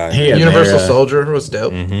fucking guy. He had Universal an era. Soldier was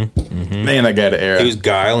dope. Man, that guy had an era. He was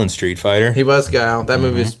Guile in Street Fighter. He was Guile. That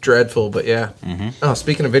movie is dreadful, but yeah. Oh,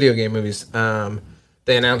 speaking of video game movies,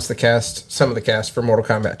 they announced some of the cast for Mortal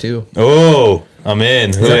Kombat 2. Oh, I'm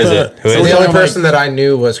in. Who is it? Who So is the it? only person that I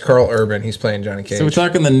knew was Carl Urban. He's playing Johnny Cage. So we're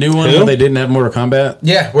talking the new one Who? where they didn't have Mortal Kombat.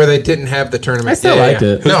 Yeah, where they didn't have the tournament. I still Yeah, liked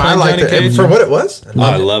it. No, Who's I playing liked Johnny it. Cage? For what it was. Oh,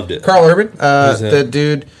 I loved it. Carl Urban, that? the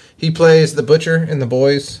dude, he plays the Butcher in The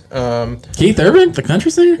Boys. Keith Urban, the country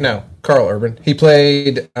singer. No, Carl Urban. He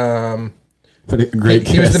played. Great.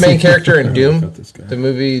 He was the main character in Doom, about this guy. the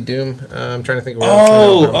movie Doom. I'm trying to think of what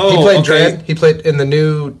Oh, he played okay. Dredd. He played in the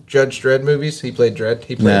new Judge Dredd movies. He played Dredd.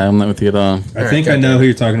 He played. Nah, I'm not with you at all. I think I know who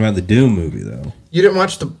you're talking about. The Doom movie, though. You didn't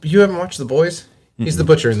watch the. You haven't watched The Boys. He's the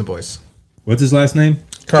Butcher in The Boys. What's his last name?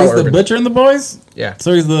 Carl He's the Urban. butcher in the boys. Yeah.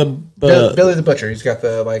 So he's the Billy the Butcher. He's got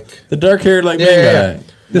the like the dark haired like Yeah, main yeah, guy.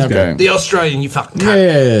 This okay. guy. the Australian. You fucking Yeah,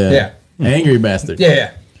 cunt. yeah, Yeah. Angry bastard.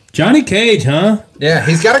 Yeah. Johnny Cage, huh? Yeah.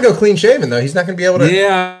 He's got to go clean shaven though. He's not going to be able to.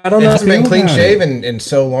 Yeah, I He don't know. hasn't been feel clean about shaven in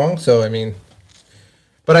so long. So I mean,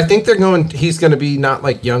 but I think they're going. He's going to be not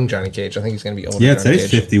like young Johnny Cage. I think he's going to be older. Yeah, it Johnny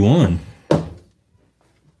says Cage. 51.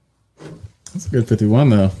 That's a good 51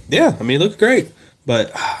 though. Yeah, I mean, it looks great,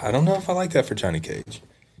 but I don't know if I like that for Johnny Cage.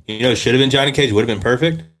 You know, it should have been Johnny Cage. Would have been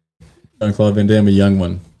perfect. Jean-Claude Van Damme, a young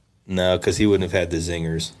one. No, because he wouldn't have had the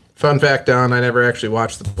zingers. Fun fact, Don. I never actually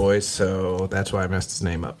watched The Boys, so that's why I messed his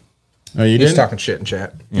name up. Oh, you He's didn't? talking shit in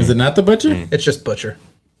chat. Is it not the butcher? It's just Butcher,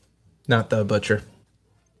 not the Butcher.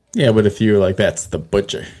 Yeah, but if you were like, that's the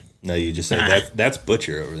butcher. No, you just say that's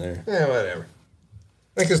Butcher over there. Yeah, whatever.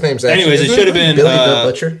 I think his name's actually. Anyways, it isn't should have been Billy the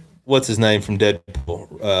Butcher. What's his name from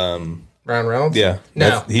Deadpool? Ryan Reynolds. Yeah,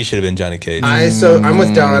 No. he should have been Johnny Cage. I'm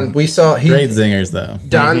with Don. We saw Great zingers though.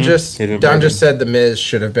 Don just Hit him Don right just said the Miz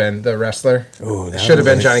should have been the wrestler. Ooh, that Should have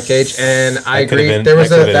been was- Johnny Cage, and I That could've agree. been- There was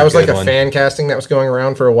that could've been that a was like good a one. fan casting that was going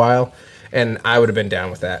around for a while, and I would have been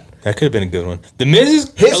down with that. That could have been a good one. The Miz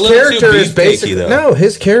is His a little character too is beefcakey, basically though.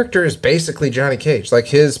 his character is basically Johnny Cage. Like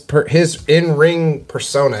his in ring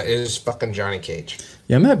persona is fucking Johnny Cage.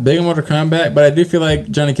 Yeah, I'm not big on Mortal Kombat, but I do feel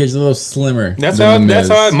like Johnny Cage is a little slimmer. That's than how. The That's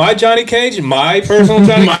Miz. how. My Johnny Cage, my personal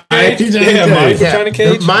Johnny Cage. Johnny Yeah, my Cage. Johnny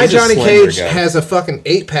Cage. My he's a Johnny slender Cage guy. has a fucking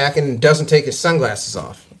 8-pack and doesn't take his sunglasses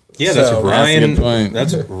off. Yeah, that's So- Ryan. That's a good point.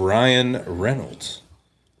 That's Ryan Reynolds.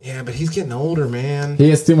 Yeah, but he's getting older, man. He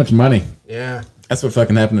has too much money. Yeah. That's what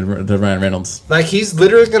fucking happened to Ryan Reynolds. Like he's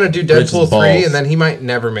literally gonna do Rich as Deadpool 3 balls. and then he might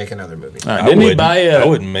never make another movie. All right, I didn't he wouldn't. buy I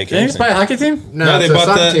wouldn't make Didn't he just anything. buy a hockey team? No, they it's a bought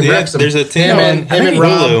soccer the. team Yeah, Wrexham. there's a team Him on. and I think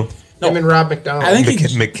Rob. Hulu. Him and Rob McDonald. I think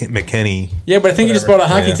he. McKenny. Yeah, but I think he just bought a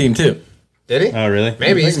hockey Yeah. team too. Did he? Oh, really?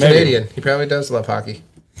 Maybe he's Maybe. Canadian. He probably does love hockey.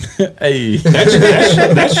 Hey.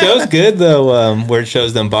 That show's good though. Where it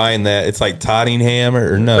shows them buying that. It's like Tottenham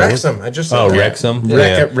or no. Wrexham. I just said Oh, that. Wrexham.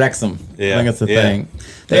 Wrexham. Yeah. I think that's the Yeah. thing.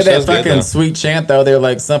 They That had that show's good, fucking though. sweet chant though. They were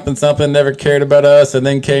like something something never cared about us, and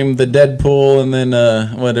then came the Deadpool, and then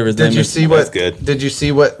whatever his Did name you is. see That's what? good. Did you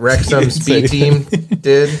see what Wrexham's He B didn't say team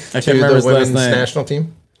did can't to remember the his last women's name. national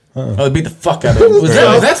team? Oh, they beat the fuck out of him.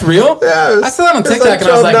 That's real? Yeah, I saw that on it was TikTok like and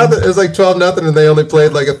I was like, 12-0. It was like 12-0, and they only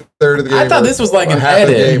played like a third of the game. I thought this was like or an half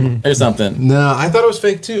the edit game. or something. No, I thought it was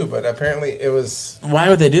fake too, but apparently it was Why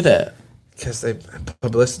would they do that? because they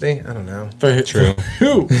publicity. I don't know. For True. For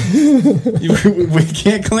who? We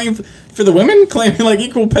can't claim for the women claiming like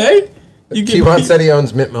equal pay. You Kevon said he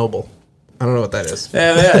owns Mint Mobile. I don't know what that is.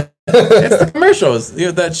 Yeah. It's the commercials. You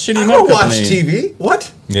know, that shitty I milk don't watch company. TV.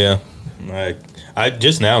 What? Yeah. I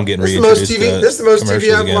just now I'm getting This is the most reintroduced TV. to This is the most TV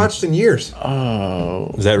commercials I've again. watched in years.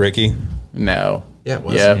 Oh Is that Ricky? no. Yeah, it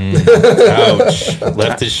was. Yeah. Ouch.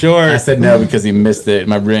 Left it I short. said no because he missed it.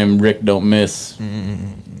 My rim Rick don't miss.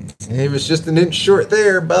 He was just an inch short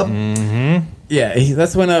there, bub. Yeah,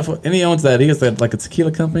 that's when and he owns that. He has like a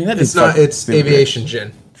tequila company. That It's dude's not. fucking It's stupid. aviation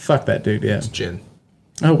gin. Fuck that dude. Yeah. Gin.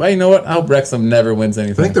 Oh, well, you know what? I hope Wrexham never wins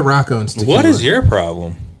anything. I think The Rock owns tequila. What is your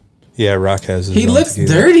problem? Yeah, Rock has his He own looks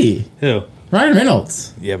tequila. dirty. Who? Ryan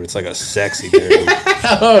Reynolds. Yeah, but it's like a sexy dirty.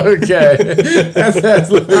 Okay. that's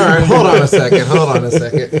All right, hold on a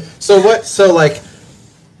second. So what? So like,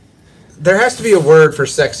 there has to be a word for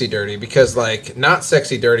sexy dirty because like not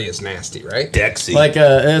sexy dirty is nasty, right? Dexy. like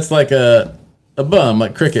it's like a bum,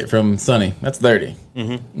 like Cricket from Sunny. That's dirty.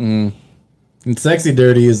 Mm-hmm. And sexy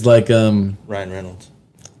dirty is like Ryan Reynolds.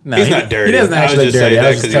 no, He's not dirty. He doesn't I was actually just dirty. saying I that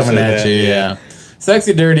was just 'cause you coming said at that, you. yeah. Yeah.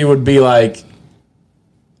 Sexy dirty would be like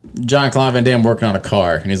John Claude Van Damme working on a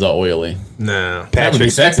car and he's all oily. No. would be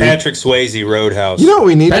sexy. Patrick Swayze Roadhouse. You know what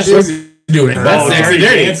we need That's to do? what's doing it. That's Oh, sexy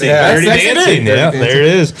dirty. dancing. That's Dirty sexy dancing. dirty. Yeah, there it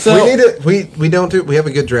is. So, We need to. We don't do. We have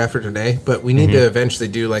a good draft for today, but we need to eventually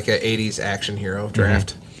do like a '80s action hero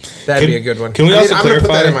draft. That'd be a good one. can we also I'm gonna put that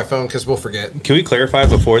clarify- in my phone because we'll forget. Can we clarify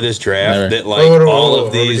before this draft Never. that like all of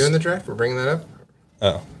Are we these doing the draft? We're bringing that up.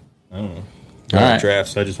 oh, I don't know. All right.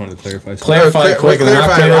 Drafts. I just wanted to clarify. something. clarify Wait, quick and then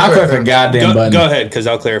clarify real I'll quick click the then. goddamn button. Go ahead, because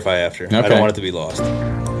I'll clarify after. I Okay. don't want it to be lost.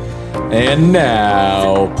 And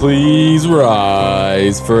now, please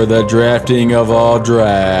rise for the drafting of all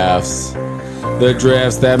drafts. The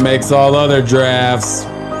drafts that makes all other drafts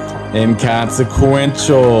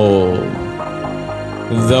inconsequential.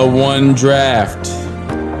 The one draft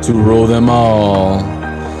to rule them all.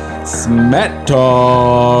 Smet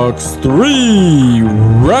Talks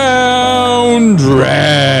 3-round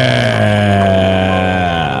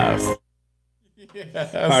draft.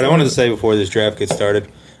 All right, I wanted to say before this draft gets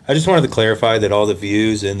started, I just wanted to clarify that all the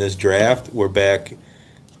views in this draft were back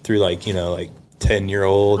through like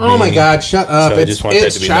 10-year-old. Oh my God! Shut up! So I just want that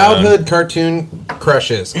it's to be childhood cartoon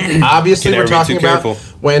crushes. Obviously, Can we're never be talking too about careful.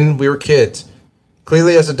 when we were kids.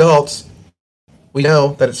 Clearly, as adults, we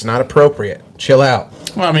know that it's not appropriate. Chill out.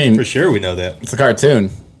 Well, I mean, For sure, we know that. it's a cartoon.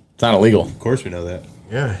 It's not illegal. Of course, we know that.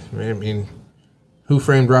 Yeah, I mean, Who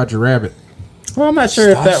Framed Roger Rabbit? Well, I'm not sure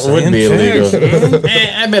if that would be illegal.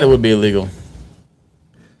 I bet it would be illegal.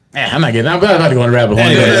 I'm not getting. I'm about to go on a rabbit hole.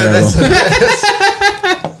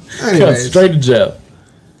 Go Anyways, straight to jail.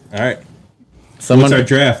 All right. Someone, What's our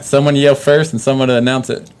draft? Someone yell first, and someone to announce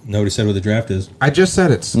it. Nobody said what the draft is. I just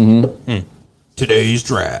said it's today's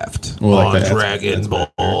draft We'll like that. Dragon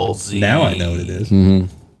Ball Z. Now I know what it is.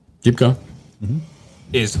 Keep going.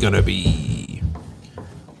 Is gonna be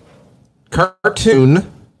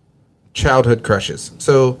cartoon childhood crushes.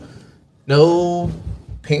 So no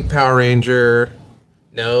Pink Power Ranger,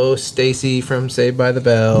 no Stacy from Saved by the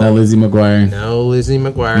Bell, Now Lizzie McGuire. no Lizzie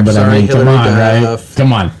McGuire. But Sorry, I mean, Hillary come on, Duff. right?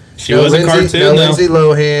 Come on. She was a cartoon, No though. Lindsay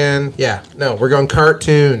Lohan. Yeah, no, we're going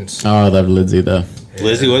cartoons. Oh, I love Lizzie though.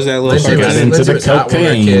 Lizzie was that little Lindsay got cartoon. into Lindsay the was hot when we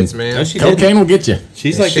were cocaine. kids, man. No, she didn't. Cocaine will get you.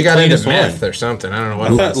 She's like she the got into cleanest meth one. or something. I don't know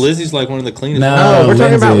what I it thought was. Lizzie's like one of the cleanest. No. ones. Oh, we're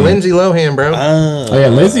talking about Lindsay. Lindsay Lohan, bro. Oh yeah,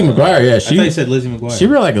 Lizzie McGuire. Yeah, I thought you said Lizzie McGuire. she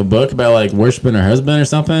wrote like a book about like worshiping her husband or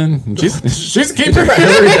something. She's a keeper.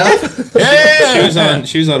 Hillary Duff? Yeah.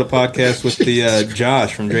 She was on a podcast with the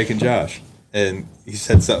Josh from Drake and Josh, and he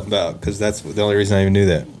said something about because that's the only reason I even knew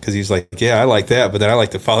that because he's like, yeah, I like that, but then I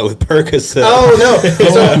like to follow with Percocet. Oh no!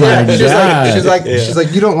 So, my yeah, God. she's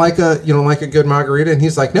like, you don't like a good margarita, and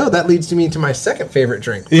he's like, no, that leads to me to my second favorite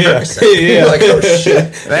drink. Yeah. Percocet. Yeah. You're like, oh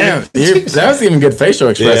shit. Damn, that was even good facial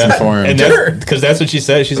expression for him. and because that's what she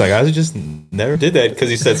said. She's like, I just never did that because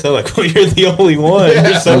he said so. Like, well, you're the only one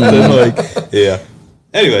or something. Like, yeah.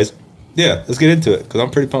 Anyways, yeah, let's get into it because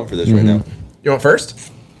I'm pretty pumped for this right now. You want first?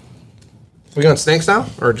 We going snake style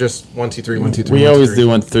or just 1, 2, 3, 1, 2, 3? We 1, 2, always 3? do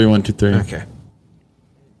 1, 2, 3, 1, 2, 3. Okay.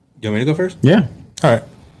 You want me to go first? Yeah. All right.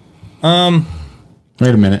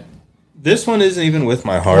 Wait a minute. This one isn't even with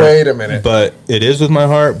my heart. Wait a minute. But it is with my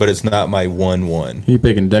heart, but it's not my 1-1. You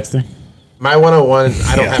picking Dexter? My 101,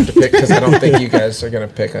 I don't have to pick because I don't think you guys are gonna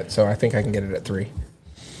pick it. So I think I can get it at 3.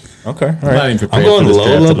 Okay. All not even right. prepared I'm going for this draft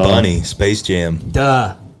Lola at all. Bunny, Space Jam.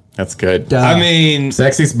 Duh. That's good. I mean,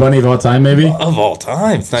 Sexiest bunny of all time, maybe. of all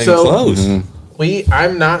time, it's not So- even close.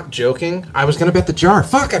 I'm not joking. I was gonna bet the jar.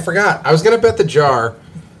 Fuck, I forgot. I was gonna bet the jar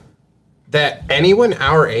that anyone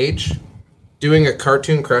our age doing a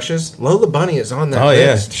cartoon crushes, Lola Bunny is on that Oh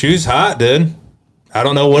yeah, list. she was hot, dude. I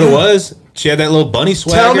don't know what it was. She had that little bunny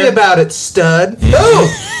swagger. Tell me about it, stud.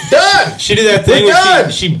 Oh, done. She did that thing We're where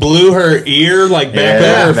done. she blew her ear like back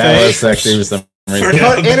Yeah, over her that was face. sexy for some reason. And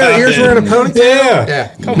her ears were in a ponytail. Yeah.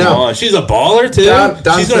 Yeah. Come No. on. She's a baller too. Don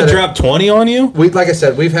She's said gonna it. drop 20 on you. Like I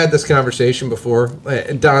said, we've had this conversation before.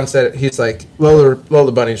 And Don said it. He's like,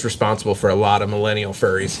 Lola Bunny's responsible for a lot of millennial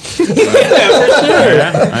furries.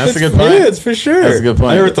 Yeah, that's a good point. Yeah, it's for sure. That's a good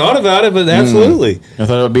point. I never thought about it, but absolutely. I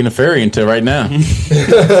thought about being a fairy until right now. I'm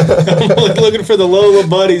looking for the Lola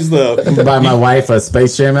buddies though. Buy my wife a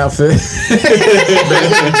Space Jam outfit.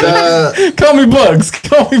 the, Call me Bugs.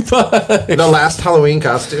 Call me Bugs. the last Halloween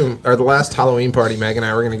costume, or the last Halloween party Meg and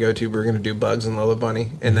I were going to go to, we were going to do Bugs and Lola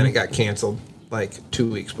Bunny. And then it got canceled like 2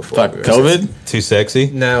 weeks before. Fuck we were- COVID. Too sexy.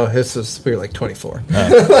 No, we were like 24.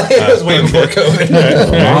 It was way before COVID.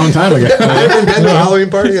 A long time ago. I haven't been to a Halloween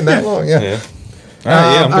party in that long. Yeah. All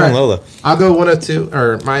right, yeah, I'm all going right. Lola. I'll go 1 or 2,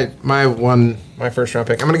 or my first round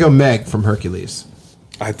pick. I'm going to go Meg from Hercules.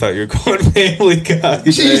 I thought you were going Family Guy.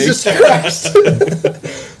 Jesus Christ.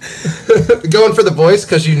 Going for the voice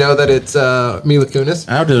because you know that it's Mila Kunis.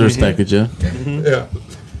 I disrespected you. Yeah.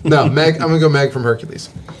 No, Meg. I'm gonna go Meg from Hercules.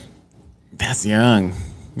 That's young.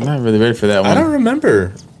 I'm not really ready for that I one. don't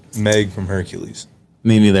remember Meg from Hercules.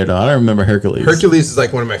 Me neither, though. I don't remember Hercules. Hercules is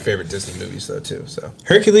like one of my favorite Disney movies, though, too. So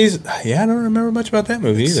Hercules, yeah, I don't remember much about that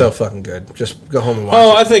movie either. so fucking good. Just go home and watch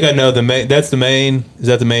Oh, it. I think I know the main. That's the main. Is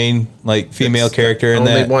that the main like female It's character in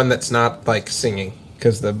only that? one that's not like singing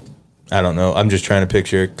because the I don't know. I'm just trying to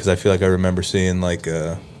picture because I feel like I remember seeing like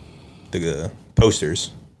the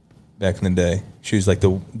posters back in the day. She was like the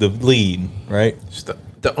lead, right? just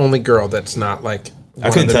the only girl that's not like. I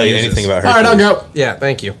couldn't tell you anything about her. All right, I'll go. Yeah,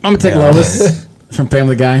 thank you. I'm gonna take Yeah. Lois from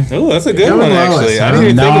Family Guy. Oh, that's a good Go one with Lois. actually. I didn't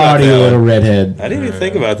even think about Naughty that little one. redhead. I didn't even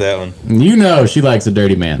think about that one. You know she likes a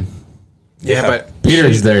dirty man. Yeah, Yeah. but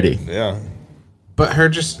Peter's dirty. Yeah, but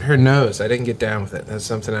her nose, I didn't get down with it. That's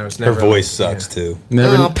something I was her never. voice sucks too.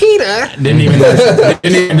 Never Peter. didn't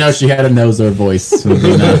even know she had a nose or a voice. Would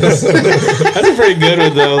be nice. That's a pretty good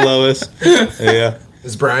one though, Lois. Yeah.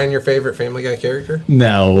 Is Brian your favorite Family Guy character?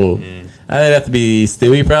 No, I'd have to be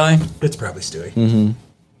Stewie probably. It's probably Stewie.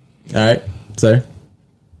 All right, sir.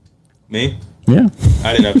 Me? Yeah.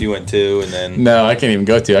 I didn't know if you went two, and then No, I can't even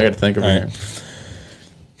go to. I got to think of All her. right.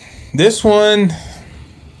 This one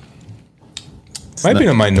might be in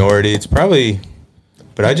a minority. It's probably,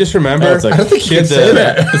 but I just remember. Oh, it's like- I don't think you she can had say the-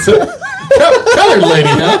 that. Colored lady,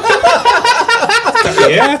 huh?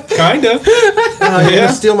 Yeah, kind of. Oh, you're Yeah.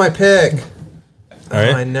 gonna steal my pick. All right.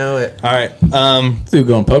 Oh, I know it. All right. Dude,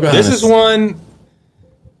 going Pocahontas. This is one.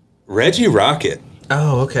 Reggie Rocket.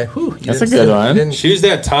 Oh, okay. Whew, you That's didn't a good steal- one. you didn't- She was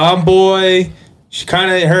that tomboy. She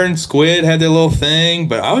kind of, her and Squid had their little thing,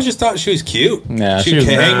 but I always just thought she was cute. Nah, she she was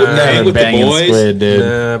could hang never with the banging boys. Squid, dude.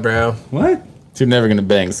 Nah, bro. What? She's never gonna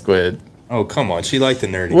bang Squid. Oh, come on. She liked the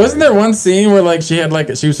nerdy. Wasn't there one scene where like she had like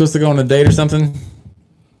she was supposed to go on a date or something?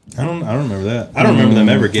 I don't remember that. I don't remember them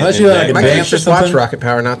ever getting Unless you into like that. My Dance kids or just watched something? Rocket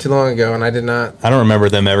Power not too long ago, and I did not. I don't remember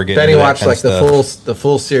them ever getting Benny into that watched kind like of stuff. the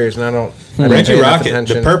full series, and I don't Reggie pay enough Rocket, the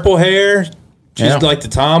attention. purple hair. She's Yeah. like the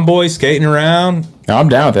tomboy skating around. No, I'm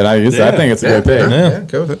down with it. I Yeah. think it's a Yeah, great pick. yeah,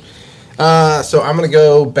 go with it. So I'm gonna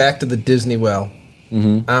go back to the Disney well.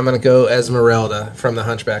 I'm gonna go Esmeralda from The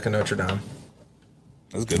Hunchback of Notre Dame.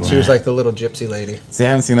 That's a good She was like the little gypsy lady. See, I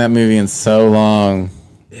haven't seen that movie in so long.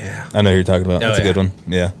 Yeah. I know who you're talking about. That's a yeah. good one.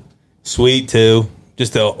 Yeah. Sweet too.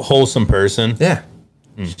 Just a wholesome person. Yeah.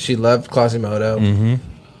 She loved Quasimodo.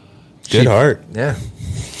 Good heart. Yeah.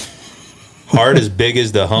 Heart as big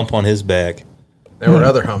as the hump on his back. There were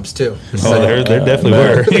other humps too. Oh, there definitely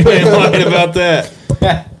were. You ain't lying about that.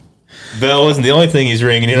 Bell wasn't the only thing he's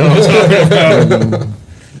ringing. You know what I'm talking about?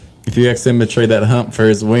 If you asked him to trade that hump for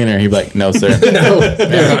his wiener, he'd be like, "No, sir, No,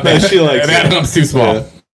 she likes that it. hump's too small."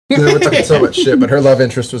 We're talking so much shit, but her love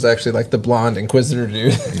interest was actually like the blonde Inquisitor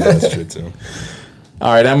dude. Yeah, that's true too.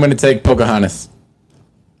 All right, I'm going to take Pocahontas.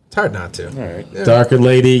 It's hard not to. All right. Darker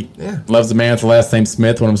lady, Yeah. loves a man with the last name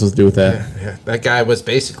Smith. What am I supposed to do with that? Yeah, that guy was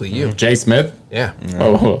basically you. Jay Smith? Yeah.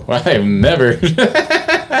 Oh, I have never,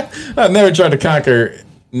 I've never tried to conquer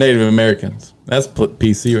Native Americans. That's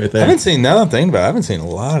PC right I there. haven't seen. Now that I'm thinking about it, I haven't seen a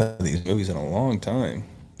lot of these movies in a long time.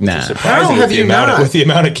 Nah, Surprising have with the you amount not? with the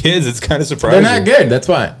amount of kids. It's kind of they're surprising. not good. That's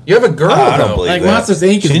why. You have a girl I don't though. believe Like that. Monsters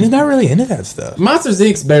Inc. She's is not really into that stuff. Monsters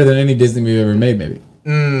Inc. is better than any Disney movie ever made. Maybe.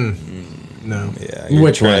 No. Yeah.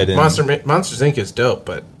 Which one? treading. Monsters Inc. is dope,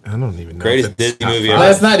 but I don't even know. Greatest if it's Disney top movie five. ever.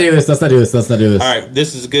 Let's not do this. Let's not do this. Let's not do this. All right,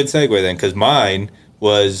 this is a good segue then, because mine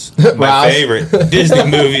was my Rouse. favorite Disney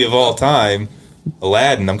movie of all time,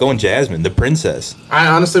 Aladdin. I'm going Jasmine, the princess. I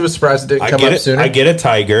honestly was surprised it didn't I come get up it. sooner. I get a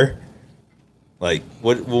tiger. Like,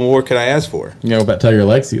 what more could I ask for? You know about Tiger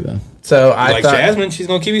likes you though. So I Like thought. Jasmine, she's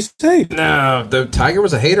gonna keep you safe. No, the tiger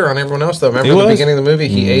was a hater on everyone else though. Remember He at the was. beginning of the movie,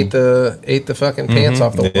 he ate the fucking pants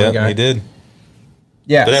off the one Yeah, guy. he did.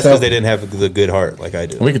 Yeah, But that's so because they didn't have the good heart like I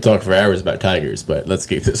do. We could talk for hours about tigers, but let's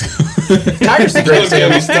keep this going. tiger's the greatest Don't get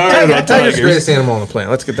me animal. started on Tiger's the tigers. greatest animal on the planet.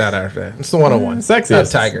 Let's get that out of there. It's the 101. Sexy. Of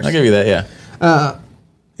tigers. I'll give you that, yeah.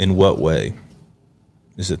 In what way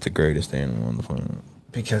is it the greatest animal on the planet?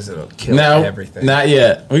 Because it'll kill No, everything. not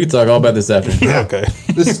yet. We can talk all about this after. Okay.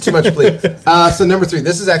 This is too much bleep. So number 3.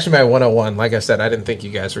 This is actually my 101. Like I said, I didn't think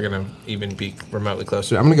you guys were going to even be remotely close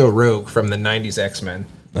to it. I'm going to go Rogue from the 90s X-Men.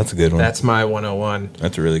 That's a good one. That's my 101.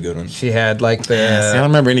 That's a really good one. She had like the... See, I don't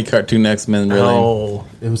remember any cartoon X-Men really. Oh,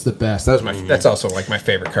 it was the best. That was my. That's also like my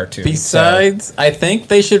favorite cartoon. Besides, I think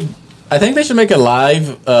they should make a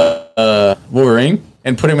live Wolverine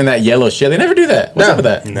and put him in that yellow shit. They never do that. What's No. up with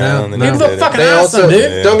that? No, they He'd never look did it. fucking They awesome, also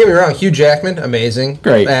dude. don't get me wrong. Hugh Jackman, amazing,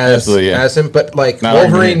 Great. as, Absolutely, yeah. as him. But like Not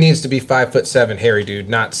Wolverine arguing. needs to be 5'7", hairy dude,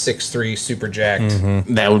 not 6'3", super jacked.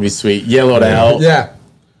 That would be sweet. Yellowed out. Yeah,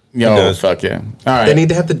 Yo, does. fuck yeah. All right. they need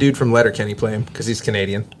to have the dude from Letterkenny play him because he's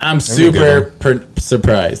Canadian. I'm good super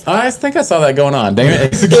surprised. Oh, I think I saw that going on. Damn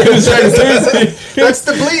it. Seriously. That's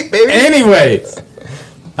the bleep, baby. Anyways,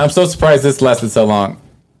 I'm so surprised this lasted so long.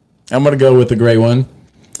 I'm gonna go with the great one.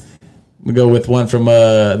 I'm gonna go with one from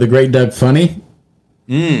the Great Doug Funny.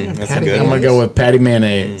 That's a Patty good I'm one. gonna go with Patty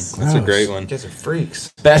Mayonnaise. That's a great one. You guys are freaks.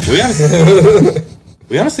 That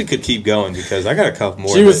We honestly could keep going because I got a couple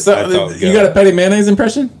more. she was. that I thought would You go. got a Patty Mayonnaise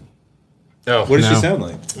impression? Oh, What does no. she sound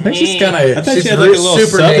like? I think she's kind I of. thought She's she had like a little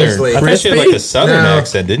super southern. nasally. I thought she had like a southern No.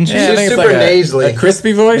 accent, didn't she? Yeah, I She's think it's super like nasally. a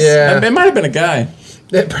crispy voice. Yeah. It might have been a guy.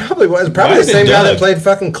 It probably was. Might Probably have the been same guy that Doug. played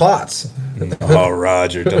fucking Klotz. Oh,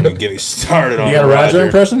 Roger! Don't even get me started on You got a Roger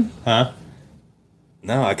impression? Huh?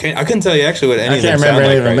 No, I can't. I couldn't tell you actually what any I of them can't sound remember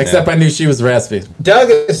any like of them, right except now. I knew she was raspy. Doug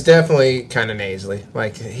is definitely kind of nasally.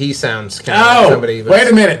 Like he sounds kind of like Oh, somebody. wait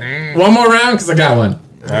a minute. One more round because I got one.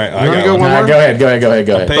 All right, I wanna got go one. one? All right, go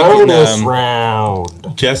ahead. Picking, Bonus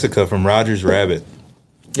round. Jessica from Roger's Rabbit.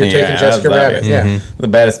 You're Yeah, taking Jessica I was Rabbit. laughing. Yeah. The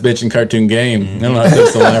baddest bitch in cartoon game. I don't know if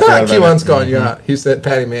that's the line. I forgot He about once it. called you out. He said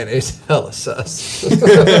Patty Mayonnaise hella sus.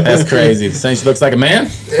 That's crazy. Saying she looks like a man?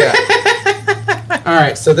 Yeah. All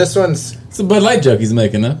right, so this one's. It's a Bud Light joke he's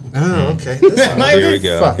making up. Oh, okay. This one. Might Here be. we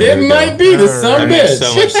go. Fuck. Here It we might go. be the son That makes bitch.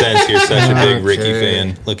 so much sense. You're such a big Ricky Okay.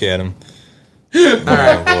 fan. Look at him. All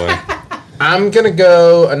right. Oh I'm gonna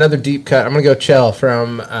go another deep cut. I'm gonna go Chell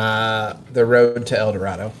from The Road to El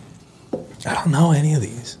Dorado. boy. I don't know any of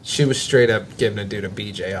these. She was straight up giving a dude a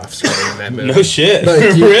BJ off screen in that movie. No shit.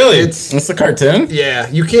 Like, you- Really? It's It's a cartoon? yeah,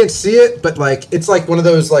 you can't see it, but like it's like one of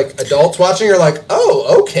those like adults watching are like,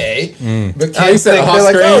 oh, okay. But you kids said think off they're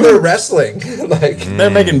like, oh, screen? they're wrestling. Like They're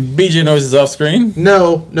making BJ noises off screen.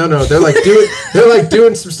 no. They're like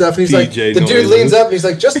doing some stuff, and he's like, BJ the dude noises. leans up, and he's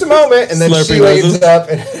like, just a moment, and then she Slurping leans noises. up,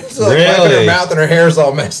 and it's like wiping her Really? mouth, and her hair's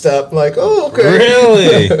all messed up. Like, oh, okay.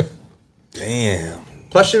 Really? Damn.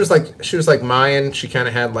 Plus, she was like Mayan. She kind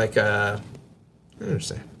of had like a, I don't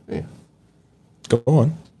understand. Yeah. Go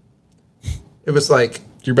on. It was like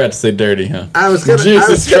You're about to say dirty, huh? I was gonna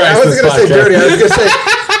Jesus say Christ, this dirty. I was podcast. gonna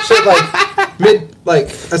say shit like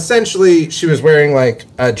essentially she was wearing like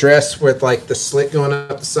a dress with like the slit going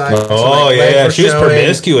up the side. Oh, like, yeah, legs yeah. were She was showing.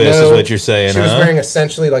 promiscuous is what you're saying, She was huh? wearing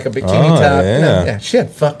essentially like a bikini Oh, top. yeah. Yeah, she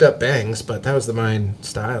had fucked up bangs, but that was the mine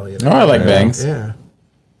style. You know? Oh, I like bangs. Yeah.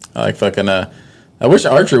 I like fucking. I wish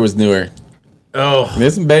Archer was newer. Oh.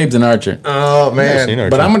 There's some babes in Archer. Oh Seen man. her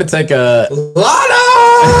But too. I'm gonna take a. Lana!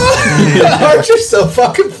 Archer's so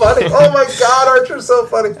fucking funny. Oh my god, Archer's so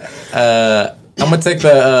funny. I'm gonna take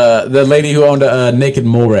the lady who owned a naked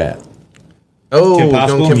mole rat. Oh, Kim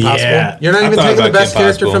Possible? Kim Possible. Yeah. You're not I even thought taking the about best Kim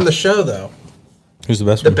character Possible. from the show though. Who's the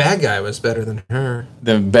best The one? bad guy was better than her.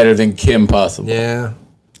 Then better than Kim Possible. Yeah.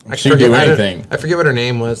 She can do anything. I forget what her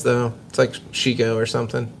name was though. It's like Chico or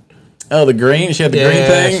something. Oh, the green. She had the green Yeah,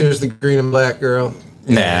 thing. she was the green and black girl.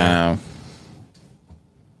 Nah.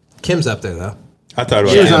 Kim's up there though. I thought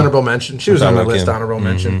about She was him. honorable mention. She was thought on my about list. Kim. Honorable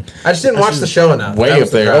mention. I just didn't watch the show enough. That Way was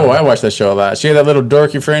up the there. problem. Oh, I watched that show a lot. She had that little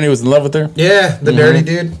dorky friend who was in love with her. Yeah, the nerdy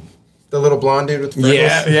dude, the little blonde dude with the freckles.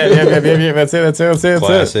 Yeah. That's it.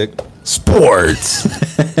 Classic. Sports.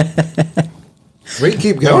 We can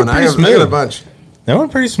keep That going. went I pretty got a smooth. bunch. That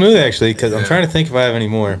went pretty smooth actually, because I'm trying to think if I have any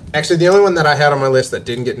more. Actually, the only one that I had on my list that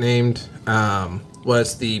didn't get named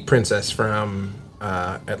was the princess from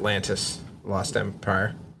Atlantis, Lost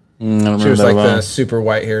Empire. I don't She remember was that like well. the super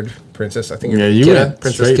white-haired princess. I think. Yeah, you Kidda, went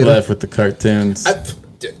Princess straight Kidda. left with the cartoons.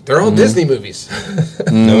 They're all Disney movies.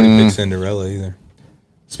 Nobody picked Cinderella either.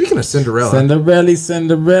 Speaking of Cinderella,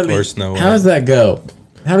 Cinderella. Or Snow How White. does that go?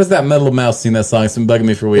 How does that metal mouse sing that song? It's been bugging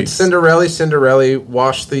me for weeks. Cinderella,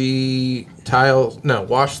 wash the tile. No,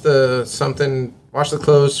 wash the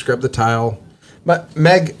clothes, scrub the tile. But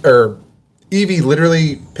Evie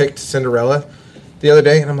literally picked Cinderella the other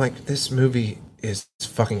day, and I'm like, this movie is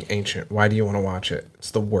fucking ancient. Why do you want to watch it?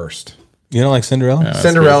 It's the worst. You don't like Cinderella?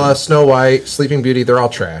 Cinderella, Snow White, Sleeping Beauty, they're all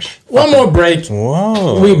trash. One more break.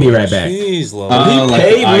 Whoa. We'll be right back. Jeez, love He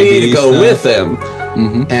paid like me to ID go stuff. with him.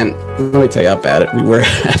 And let me tell you how bad we were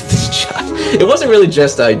at this job. It wasn't really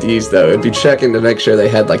just IDs, though. It'd be checking to make sure they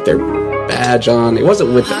had, like, their badge on. It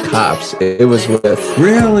wasn't with the cops. It was with...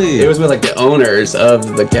 Really? It was with, like, the owners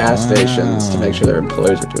of the gas stations to make sure their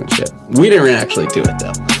employees were doing shit. We didn't actually do it,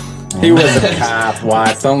 though. He was a cop.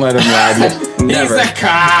 Watch. Don't let him lie to you. Never. He's a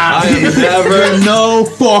cop. I am never... No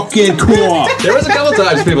fucking cop. There was a couple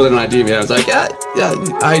times people didn't ID me. I was like, yeah,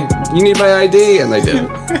 you need my ID? And they did.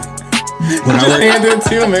 Hand it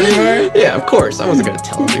to him anyway. Yeah, of course. I wasn't going to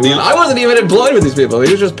tell him. I wasn't even employed with these people. He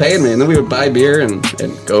was just paying me. And then we would buy beer and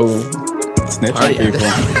go Snitch on party. people.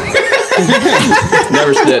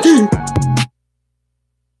 Never snitch.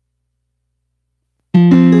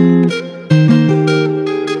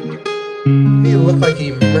 He looked like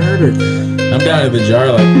he murdered them. I'm down at the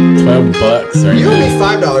jar like $12 right You owe me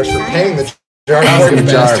now. $5 for paying the jar. I'll for get you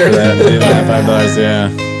a jar for bastard. that. Dude, that $5, yeah. I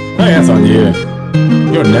think that's on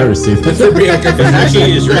you. You'll never see this. Actually, yeah,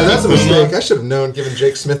 that's a mistake. I should have known giving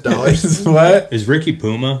Jake Smith dollars. What? Is Ricky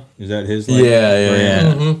Puma? Is that his? Like,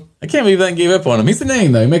 Yeah. Mm-hmm. I can't believe they gave up on him. He's the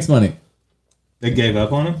name though. He makes money. They gave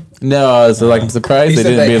up on him. No, so like I'm surprised He they said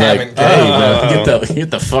didn't they be like, haven't hey, bro,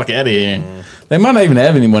 get the fuck out of here. They might not even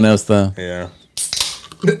have anyone else though. Yeah.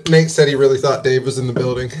 Nate said he really thought Dave was in the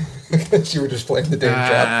building. You were just playing the Dave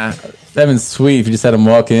job. That'd been sweet if you just had him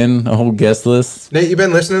walk in, a whole guest list. Nate, you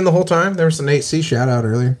been listening the whole time? There was a Nate C shout out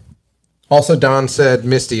earlier. Also, Don said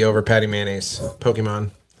Misty over Patty Mayonnaise.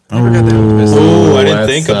 Pokemon. Never got that with Misty. Ooh, I didn't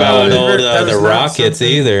that's think about solid. old, That was the not Rockets something-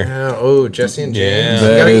 either. Yeah, oh, Jesse and James. Yeah.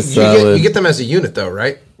 That is solid. You get them as a unit, though,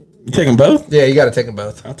 right? You take them both? Yeah, you got to take them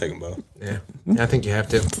both. I'll take them both. Yeah, I think you have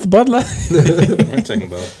to. The Bud Light. I'll take them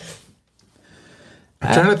both.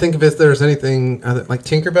 I'm trying to think if there's anything other, like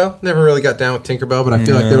Tinkerbell. Never really got down with Tinkerbell, but I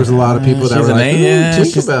feel like there was a lot of people that She's were an like, A, yeah. That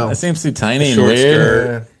Tinkerbell. seems too tiny and Short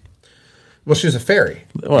weird. skirt. Well, she was a fairy.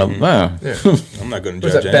 Well, no. I'm not going to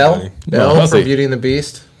Was judge that Belle? anybody. Belle Well, from Hussy. Beauty and the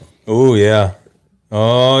Beast. Oh, yeah.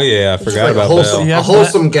 Oh, yeah. I forgot like about a wholesome, Belle. a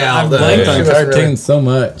wholesome gal. I though. blanked She on wasn't cartoons really- so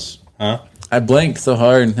much. Huh? I blanked so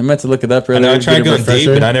hard. I meant to look it up I earlier. know I to tried get a going deep,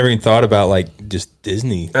 refresher. but I never even thought about, like, just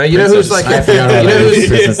Disney. You know who's like, I forgot all you know about who's,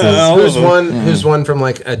 princesses. who's one from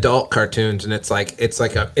like adult cartoons, and it's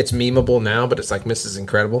memeable now, but it's like Mrs.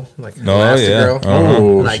 Incredible, like Oh, Elastigirl. yeah.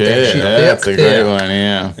 Oh, Like that shit. shit. That's a Yeah. great one,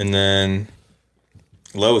 yeah. And then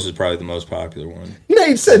Lois is probably the most popular one.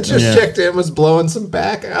 Nate said just Yeah. checked in, was blowing some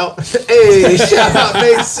back out. Hey, shout out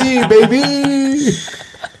Nate C, baby.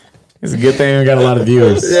 It's a good thing we got a lot of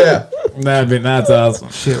viewers. Yeah. That's awesome.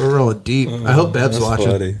 Shit, we're rolling deep. I hope Bev's That's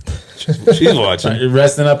watching. funny. She's watching. You're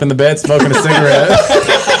resting up in the bed, smoking a cigarette.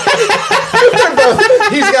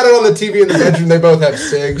 He's got it on the TV in the bedroom. They both have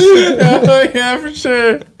cigs. Oh, yeah, for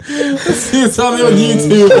sure. It's only on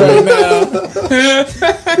YouTube right now.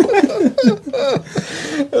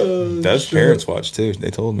 Does parents watch too? They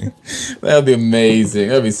told me. That would be amazing.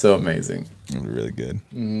 That would be so amazing. It was really good.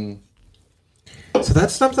 So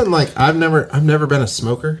that's something like I've never been a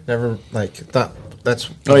smoker. Never like thought that's.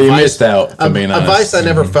 Oh, a you vice- missed out, A, for being a honest. vice I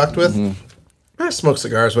never fucked with. I smoke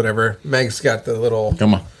cigars, whatever. Meg's got the little.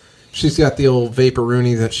 Come on. She's got the old vapor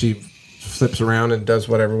Rooney that she flips around and does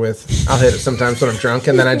whatever with. I'll hit it sometimes when I'm drunk,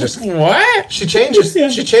 and then I just. What? She changes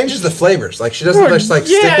the flavors. Like she doesn't just like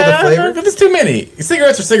stick with the flavor. but there's too many.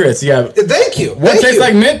 Cigarettes are cigarettes. You got Thank you. one Thank tastes you.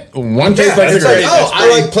 like mint, one tastes like it's like, cigarettes. oh, I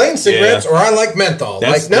like plain cigarettes or I like menthol.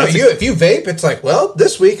 That's- Like, no, that's a- if you vape, it's like, well,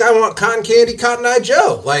 this week I want cotton candy, Cotton Eye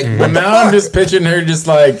Joe. Like, what the Now I'm fuck? just picturing her just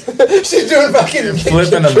like She's doing fucking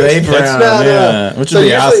flipping a vape around, yeah, which would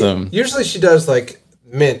be awesome. Usually she does like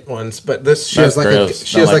mint ones, but this she That's has like gross.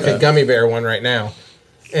 she Don't has like like a that. gummy bear one right now,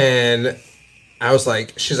 and I was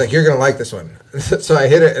like, she's like, you're gonna like this one, so I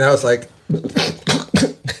hit it and I was like,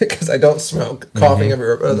 because I don't smoke, coughing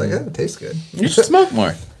everywhere, but I was like, oh, it tastes good. you should smoke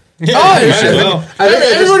more. Oh, you should. I think I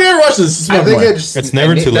Everybody just, ever watches this? I Smoke think more. I just It's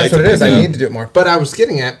never I need- too late That's what to it is. pick I it up. need to do it more. But I was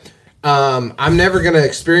getting at, I'm never gonna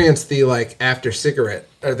experience the like after cigarette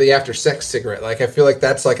or the after sex cigarette. Like I feel like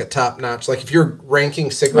that's like a top notch. Like if you're ranking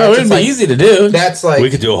Well, cigarettes, it would it's be like, easy to do. that's like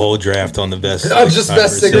We could do a whole draft on the best. Oh, just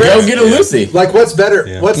best cigarettes? Go get a Lucy. like what's better?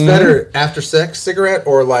 Yeah. What's better, after sex cigarette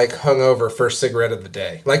or like hungover first cigarette of the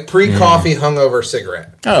day? Like pre-coffee hungover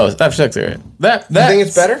cigarette. Oh, it's after sex cigarette. That think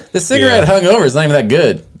it's better? The cigarette hungover is not even that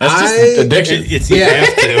good. That's just addiction. It's you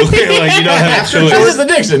have to. Like you don't have a choice. It's just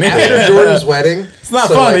addiction. After Jordan's wedding, it's not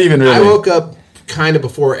fun even, really. I woke up kind of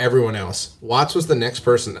before everyone else. Watts was the next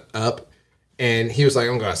person up, and he was like,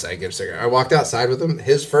 "I'm going outside, get a cigarette." I walked outside with him.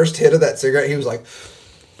 His first hit of that cigarette, he was like,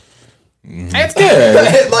 It's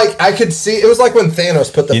good. like I could see. It was like when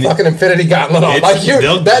Thanos put the You- fucking Infinity Gauntlet on. It's- Like you,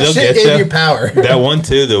 they'll that shit get gave ya. you power. That one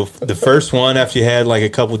too, the first one after you had like a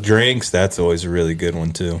couple drinks, that's always a really good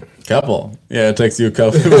one too. Couple. Yeah, it takes you a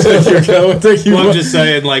couple. It takes you Well, I'm just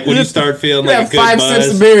saying, like when you start feeling like a good 5 sips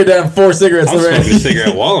buzz. of beer down 4 cigarettes I'm smoking a already.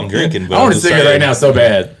 cigarette while I'm drinking. But I want a cigarette right now so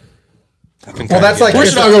bad. Well, that's like We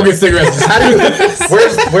should all go get cigarettes. How do you,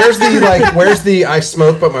 where's the I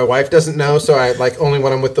smoke but my wife doesn't know, so I like only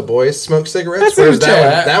when I'm with the boys smoke cigarettes. That's where Where's you chill that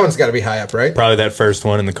one? at. That one's got to be high up, right? probably that first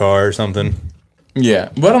one in the car or something. Yeah,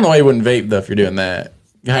 but I don't know why you wouldn't vape though if you're doing that.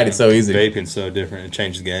 You hide it so easy. Vaping's so different. It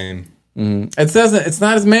changed the game. It doesn't. It's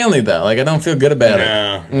not as manly though. Like I don't feel good about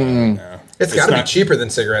it. No. It's got to be not- cheaper than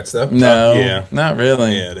cigarettes, though. No, Yeah. not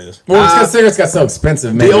really. Yeah, it is. Well, it's because cigarettes got so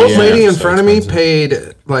expensive. The Maybe, old yeah. lady in so front of me expensive.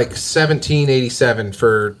 paid like $17.87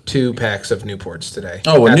 for 2 packs of Newports today.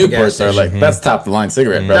 Oh, well, at the gas Newports are station. like that's top of the line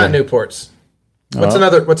cigarette, brother. Not Newports.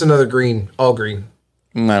 What's another green? All green.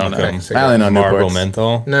 I don't know. Okay. I only know Marlboro Newports.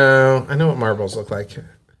 menthol. No, I know what marbles look like. I'm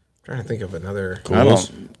trying to think of another. I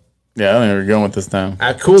don't. Yeah, I don't know where you're going with this now.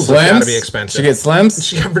 Cool's got Slims? to be expensive. She get Slims?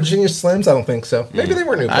 She got Virginia Slims? I don't think so. Maybe they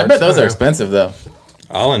were Newports. I bet those don't are know. expensive though.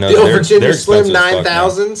 All I know The is old they're Virginia Slim expensive as fuck now.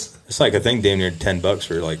 9000s. It's like I think damn near $10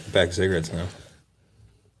 for like a pack of cigarettes now.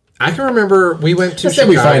 I can remember we went to Let's say Chicago.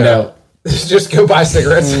 we find out. Just go buy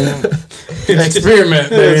cigarettes. Experiment,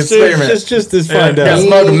 baby. Experiment. Just to Yeah, find gotta out.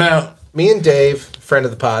 smoke them now. Me and Dave, friend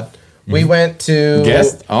of the pod, we went to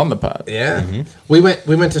Guest on the pod. Yeah, we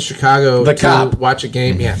went to Chicago The to cop. watch a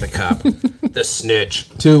game. Yeah, the cop, the snitch,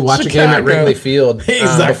 to watch a game at Chicago. Wrigley Field He's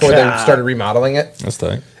a before they cop. started remodeling it. That's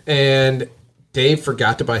tight. And Dave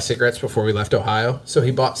forgot to buy cigarettes before we left Ohio, so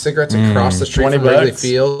he bought cigarettes across the street from $20. Wrigley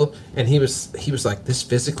Field, and he was like, "This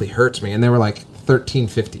physically hurts me," and they were like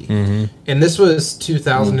 $13.50, and this was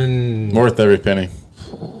 2000 Worth every penny.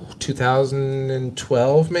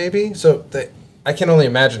 2012 maybe. So I can only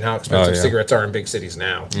imagine how expensive Oh, yeah. cigarettes are in big cities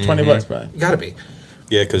now. $20 probably. Got to be.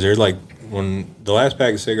 Yeah, because they're like when the last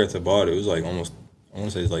pack of cigarettes I bought, it was like almost I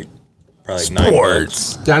want to say it's like probably like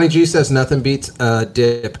 $9. Donnie G says nothing beats a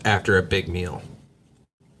dip after a big meal.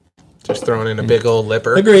 Just throwing in a big old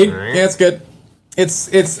lipper. Agreed. All right. Yeah, it's good. It's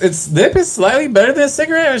dip is slightly better than a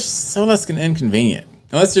cigarette. It's just so less inconvenient.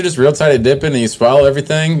 Unless you're just real tight at dipping and you swallow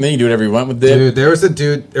everything, then you do whatever you want with dip. Dude, there was a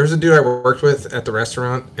dude I worked with at the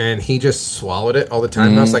restaurant, and he just swallowed it all the time.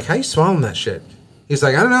 And I was like, "How you swallowing that shit?" He's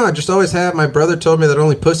like, "I don't know. I just always have. My brother told me that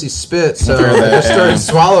only pussies spit, so I just started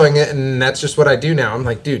swallowing it, and that's just what I do now." I'm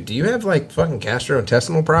like, "Dude, do you have like fucking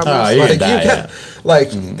gastrointestinal problems? Oh, you're like, gonna die, like,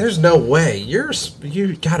 there's no way. You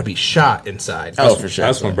got to be shot inside." Oh, for sure. I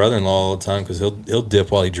ask my brother-in-law all the time because he'll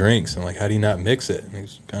dip while he drinks. I'm like, how do you not mix it? And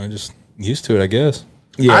he's kind of just used to it, I guess.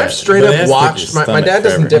 Yeah, I've straight but it up has to watched stick to my your dad stomach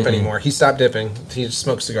doesn't forever. dip anymore. He stopped dipping. He just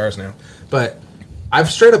smokes cigars now. But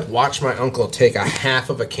I've straight up watched my uncle take a half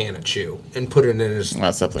of a can of chew and put it in his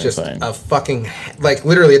That's definitely just insane. a fucking like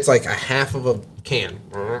literally it's like a half of a can.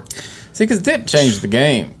 See, because dip changed the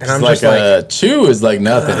game. And I'm It's just like chew is like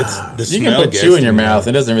nothing. The You can smell put gets chew in to your me. mouth.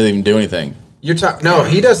 It doesn't really even do anything. You're talking no,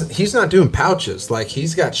 he doesn't. He's not doing pouches. Like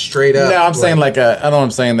he's got straight up. No, I'm saying like I don't know what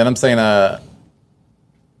I'm saying that. I'm saying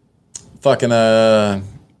fucking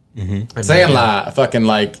Sandlot, fucking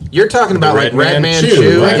like you're talking about like Red Man chew.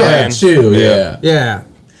 chew. Red Yeah. Man chew, yeah. Yeah.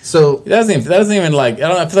 So That doesn't even like I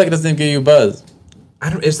don't I feel like it doesn't even give you a buzz.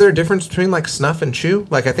 is there a difference between like snuff and chew?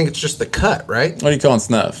 Like I think it's just the cut, right? What are you calling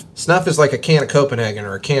snuff? Snuff is like a can of Copenhagen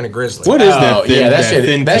or a can of Grizzly. What is Oh that? Thin, yeah, that shit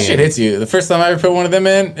thin that can? shit hits you. The first time I ever put one of them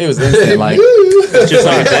in, it was instant like It's just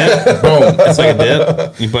like a dip. boom. It's like a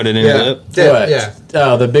dip. You put it in Yeah. a dip. Dip, What? yeah.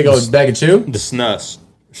 Oh, the big old bag of chew? The snus.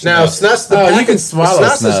 Now, snus, the Oh, you packet- can swallow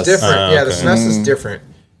snus. snus. is different. Oh, Yeah, the okay. snus is different.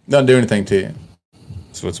 Don't do anything to you.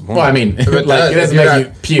 So what's the point? Well, I mean, it like it does. doesn't You're make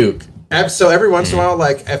not- you puke. So every once in a while,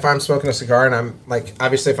 like if I'm smoking a cigar and I'm like,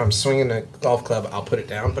 obviously if I'm swinging a golf club, I'll put it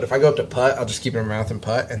down. But if I go up to putt, I'll just keep it in my mouth and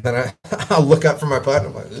putt, and then I'll look up for my putt and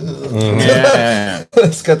I'm like, ugh. Yeah.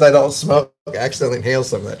 It's because I don't smoke. I accidentally inhale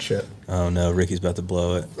some of that shit. oh no, Ricky's about to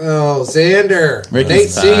blow it. Oh, Xander, Ricky's Nate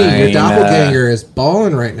C, your fine. doppelganger is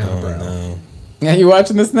balling right now, bro. No. Yeah, you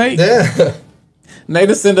watching this, Nate? Yeah. Nate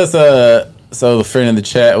will send us a. So the friend in the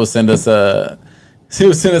chat will send us a. He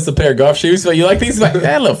will send us a pair of golf shoes. But you like these? Like,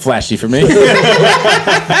 a little flashy for me. And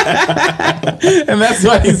that's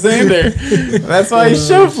why he's in there. That's why he's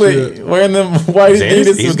shuffling, wearing them white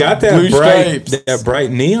Adidas. He's with got blue stripes. that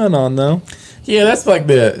bright neon on though. Yeah, that's like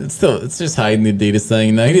it's just hiding the Adidas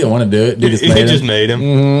thing. No, he didn't want to do it. Adidas He just him. made him.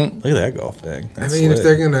 Mm-hmm. Look at that golf bag. I mean, if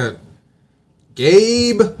they're gonna,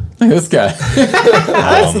 Gabe. Look at this guy.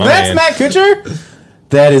 Oh, That's Matt Kuchar.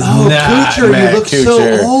 That is not Kuchar, Matt you look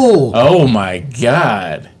Kuchar. so old. Oh my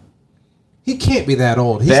god, He can't be that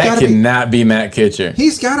old. that cannot be Matt Kuchar.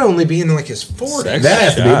 He's got to only be in like his 40s. That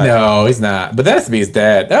has to be no, he's not. But that has to be his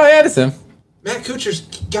dad. Oh yeah, that's him. Matt Kuchar's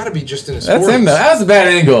got to be just in his 40s. That's him though. That was a bad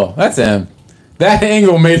angle. That's him. That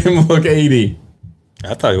angle made him look 80.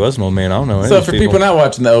 I thought he was an old man. I don't know. So for people not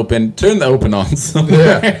watching the Open, turn the Open on.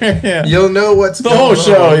 Yeah. You'll know what's The going whole on.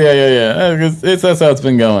 show. Yeah. That's how it's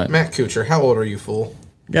been going. Matt Kuchar, how old are you, fool?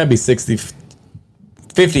 Gotta be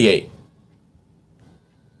 58.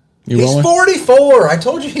 You He's rolling? 44. I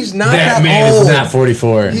told you he's not That that man old. is not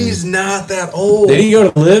 44. He's not that old. Did he go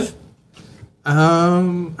to live? I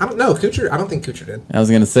don't know. Kuchar, I don't think Kuchar did. I was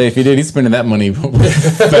gonna say if he did, he's spending that money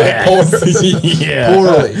fast. Yeah,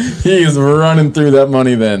 Poorly. He is running through that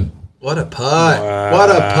money. Then What a putt. What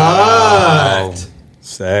a putt.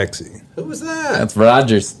 Sexy. Who was that? that's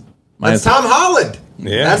Rogers. That's Tom Holland.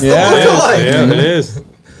 Yeah. That's the Yeah, it is. lookalike. Yeah, it is.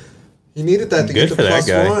 He needed that to Good get to for that plus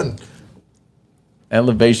guy. one.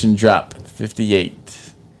 Elevation drop 58.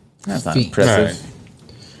 That's not Feet. impressive. All right.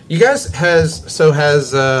 You guys has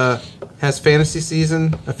fantasy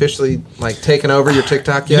season officially like taken over your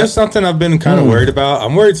TikTok You know yet? something I've been kind of worried about?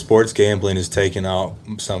 I'm worried sports gambling is taking out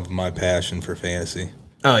some of my passion for fantasy.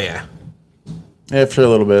 Oh yeah. Yeah, for a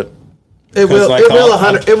little bit. It will. like, It will I'll-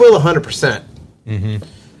 100. It will 100%.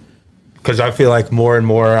 Because I feel like more and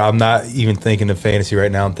more, I'm not even thinking of fantasy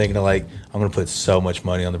right now. I'm thinking of like, I'm going to put so much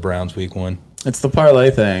money on the Browns week 1. It's the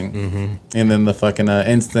parlay thing, and then the fucking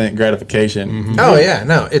instant gratification. Oh yeah.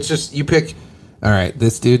 No, it's just you pick. All right,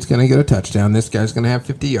 this dude's gonna get a touchdown. This guy's gonna have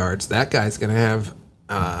 50 yards. That guy's gonna have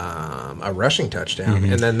a rushing touchdown,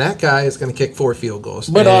 and then that guy is gonna kick 4 field goals.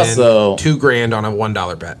 But and also- $2,000 on a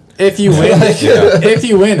 $1 bet. If you win, if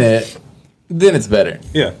you win it, then it's better.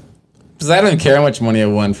 Yeah. Because I don't care how much money I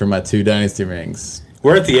won for my 2 dynasty rings.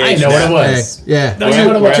 We're at the I age know what now. it was. Yeah. Don't you know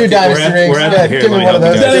what it was? Two dynasty rings. We're at Yeah, here, give me let me one of help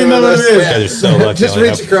those. you guys. Give me one of those. You guys are so lucky. Just I only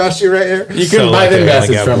reach have- across you right here. You So couldn't buy lucky them I only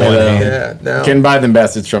bastards got from me one though. hand. Yeah. No. Couldn't buy them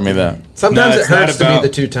bastards from me though. Sometimes No, it it's not hurts to about- be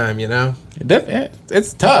the 2-time. You know.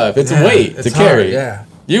 It's tough. It's Yeah, a weight it's to carry. hard, yeah.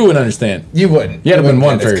 You wouldn't understand. You wouldn't. You had to win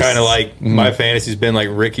one wouldn't get it. first. Kind of like my fantasy's been like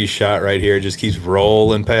Ricky's shot right here. It just keeps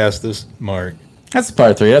rolling past this mark. That's a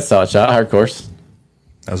par 3. That's a solid shot. Hard course.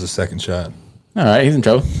 That was the second shot. All right, he's in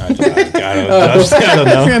trouble. I don't know. I was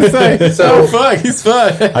gonna say, So- oh fuck, he's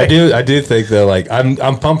fine. I do think though, like I'm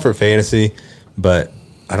pumped for fantasy, but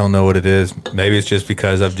I don't know what it is. Maybe it's just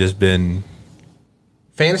because I've just been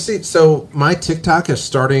Fantasy. So my TikTok is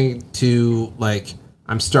starting to like.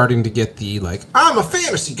 I'm starting to get the like. I'm a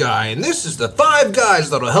fantasy guy, and this is the 5 guys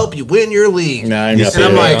that'll help you win your league. Nah, I You got see And it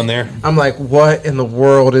I'm that. like, on there? I'm like, what in the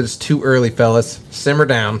world? It's too early, fellas. Simmer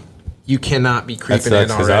down. You cannot be that creeping sucks in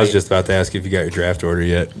because already. I was just about to ask you if you got your draft order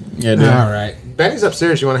yet. Yeah, dude. All right. Benny's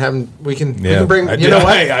upstairs. You want to have him? We can Yeah, bring. I You do. know what?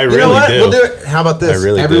 I You know really what? do. We'll do it. How about this? I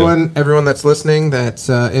really do. everyone that's listening, that's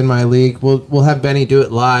in my league, we'll have Benny do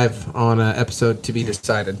it live on an episode to be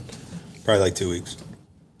decided. Probably like 2 weeks,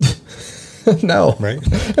 No, right?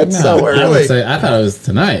 it's so I early. would say I thought it was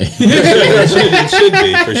tonight. it should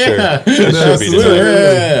be for sure. It should be Absolutely. tonight.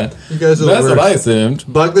 Yeah. You guys are That's the what I worst. assumed.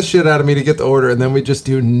 Bug the shit out of me to get the order, and then we just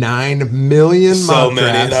do 9 million So mock many.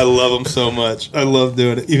 drafts. I love them so much. I love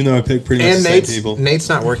doing it, even though I pick pretty much And the same people. Nate's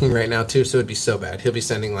not working right now too, so it'd be so bad. He'll be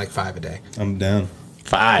sending like 5 a day. I'm down.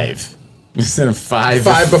 5. You sent him 5.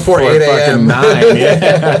 5 before 8 a.m. fucking 9.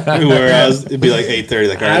 Yeah. Whereas it'd be like 8:30.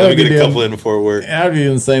 Like, all right, I let me would be get a doing- couple in before work. I would be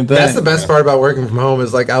doing the same thing. That's the best part about working from home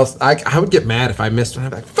is like I would get mad if I missed one.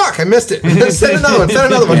 I'm like, fuck, I missed it. Send another one. Send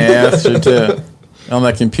another one. Yeah, that's true too. On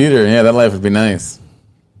that computer, yeah, that life would be nice.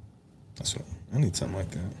 That's what, I need something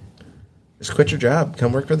like that. Just quit your job.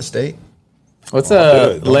 Come work for the state. What's do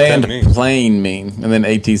it. Don't land tempt me. plane mean? And then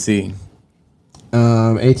ATC.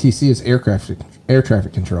 ATC is air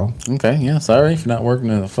traffic control. Okay, yeah, sorry if you're not working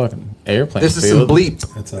in a fucking airplane This is field. some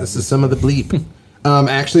bleep. That's This is some of the bleep.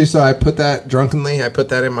 Actually, so I put that drunkenly. I put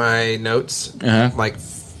that in my notes like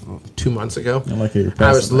 2 months ago. I like how you're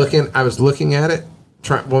I was passing that. looking at it.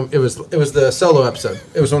 Well, it was the solo episode.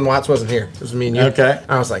 It was when Watts wasn't here. It was me and you. Okay.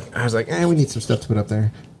 I was like, we need some stuff to put up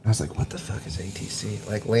there. I was like, what the fuck is ATC?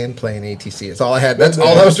 Like land plane ATC. It's all I had. That's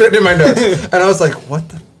all that was written in my notes. And I was like, what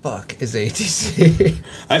the fuck is ATC?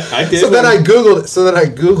 I did. So then I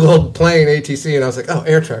Googled plane ATC and I was like, oh,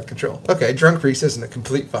 air traffic control. Okay, drunk Reese isn't a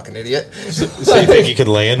complete fucking idiot. So you think you could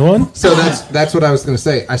land one? So that's what I was gonna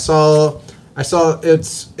say. I saw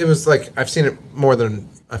it was like I've seen it more than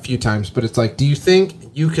a few times, but it's like, do you think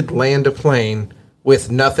you could land a plane with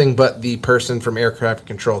nothing but the person from air traffic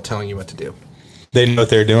control telling you what to do? They know what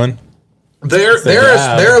they're doing. They're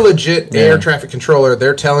job. a legit air traffic controller.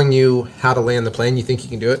 They're telling you how to land the plane. You think you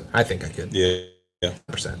can do it? I think I could. Yeah.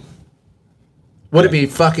 100%. Would it be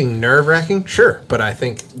fucking nerve wracking? Sure, but I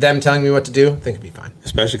think them telling me what to do, I think it'd be fine.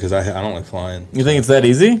 Especially because I don't like flying. You think it's that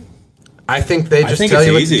easy? I think they just think tell it's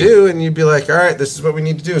you what easy. to do, and you'd be like, all right, this is what we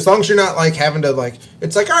need to do. As long as you're not like having to like,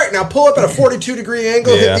 it's like, all right, now pull up at a 42-degree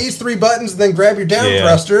angle, Yeah. hit these 3 buttons, and then grab your down Yeah.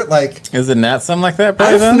 thruster. Like, Is it not something like that? I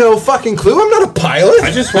Probably have then? no fucking clue. I'm not a pilot.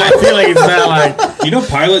 I just I want. feel like it's not like. You know,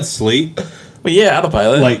 pilots sleep Well, yeah,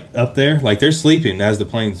 autopilot. Like up there. like they're sleeping as the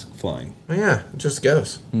plane's flying. Yeah, it just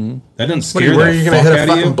goes. That doesn't What, scare where are the you gonna fuck hit a out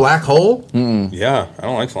of fucking you. black hole? Yeah, I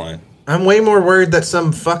don't like flying. I'm way more worried that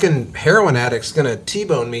some fucking heroin addict's gonna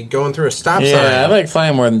T-bone me going through a stop yeah, I sign. like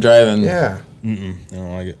flying more than driving. Yeah. I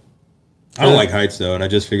don't like it. I don't like heights though, and I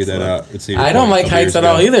just figured that out. Let's see. I don't like heights at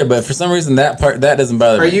all either, but for some reason that doesn't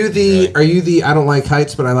bother Are me. you the I don't like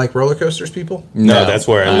heights but I like roller coasters people? No, that's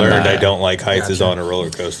where I I'm learned not. I don't like heights is Gotcha. on a roller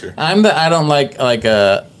coaster. I'm the I don't like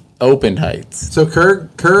open heights. So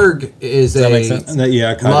Kurg is that make sense?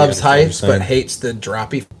 Yeah, I kinda loves understand what you're heights saying. but hates the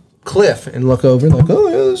droppy cliff and look over like, oh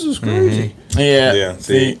yeah, this is crazy. Yeah. Yeah,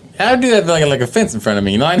 See, see. I would do that with like a fence in front of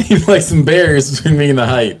me. You know, I need like some barriers between me and the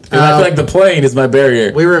height. And I feel like the plane is my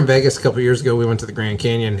barrier. We were in Vegas a couple years ago. We went to the Grand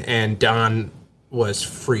Canyon and Dawn was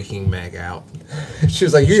freaking Meg out. She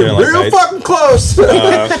was like, "You're didn't like real heights? fucking close."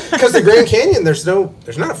 Because the Grand Canyon, there's not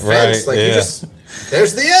a fence. Right, like you yeah. just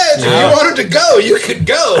there's the edge. If you wanted to go, you could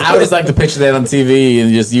go. I would just like to picture that on TV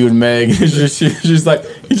and just you and Meg. She's just like,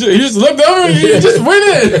 you just looked over and you just went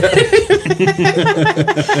in.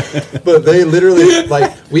 But they literally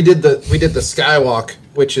like we did the skywalk,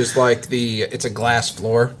 which is like it's a glass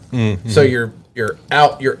floor. So you're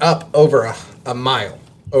up over a mile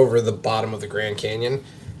over the bottom of the Grand Canyon.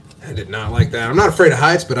 I did not like that. I'm not afraid of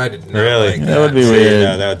heights, but I did not Really? like that. That would be See, weird.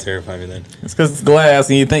 no, that would terrify me then. It's because it's glass,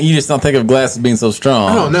 and you just don't think of glass as being so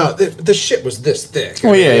strong. Oh no, the shit was this thick.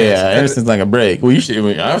 Well, yeah. And- Everything's like a break. Well,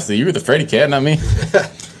 obviously you were the Freddy cat, not me.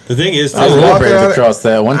 The thing is, I was too, walking on it. across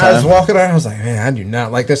that one I was time. walking around. I was like, man, I do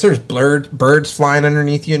not like this. There's birds flying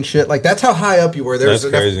underneath you and shit. Like that's how high up you were. That's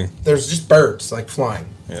crazy. There's just birds like flying.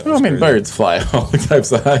 yeah, Well, I mean, crazy. birds fly all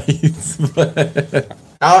types of heights. But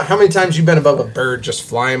How many times you been above a bird just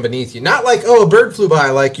flying beneath you? Not like, oh, a bird flew by.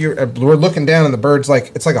 Like we're looking down and the bird's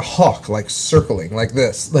like, it's like a hawk, like circling like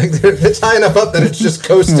this. Like it's high enough up that it's just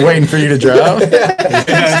coasting. waiting for you to drop.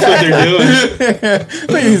 That's what they're doing.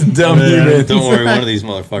 Look at these dumb humans. Don't worry, one of these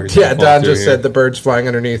motherfuckers. Yeah, will fall Don through just here. said the birds flying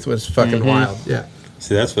underneath was fucking wild. Yeah.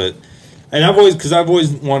 See, that's what. And I've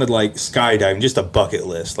always wanted like skydiving, just a bucket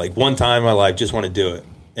list. Like one time in my life, just want to do it.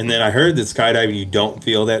 And then I heard that skydiving, you don't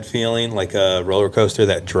feel that feeling like a roller coaster,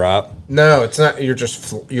 that drop. No, it's not. You're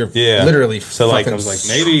just you're Yeah, literally. So like I fucking was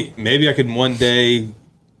like, maybe I could one day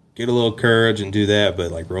get a little courage and do that,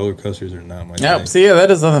 but like roller coasters are not my Yep. thing. See, yeah, that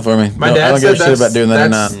does nothing for me. My I dad don't said give a shit that's, about doing that or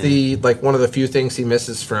that's not. the like one of the few things he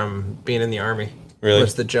misses from being in the army. Really?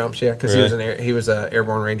 Was the jumps? Yeah, because Really? he was an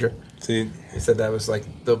airborne ranger. See, He said that was like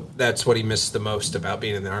that's what he missed the most about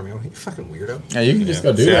being in the army. I'm like, you fucking weirdo. Yeah, you can just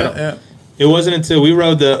go do See, I that. don't- Yeah. it wasn't until we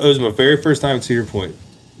rode it was my very first time at Cedar Point.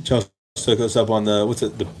 Chelsea took us up on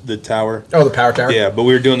the tower. Oh, the power tower. Yeah, but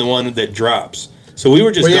we were doing the one that drops. So we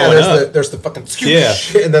were just Well, yeah. going There's up. there's the fucking Yeah.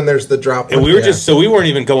 and then there's the drop. And we were Yeah. just, so we weren't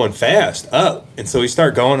even going fast up. And so we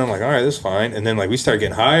start going, I'm like, all right, this is fine. And then like we started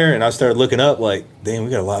getting higher and I started looking up like, damn, we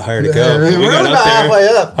got a lot higher to go. Yeah, And we we're got about up there. halfway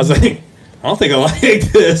up. I was like, I don't think I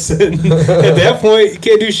like this. And at that point, you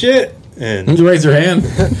can't do shit. And Did you raise your hand?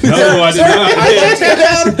 no, I did not.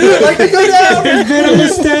 I'd like to go down. There's been a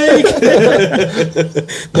mistake.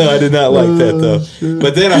 No, I did not like that though.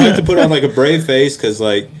 But then I had to put on like a brave face because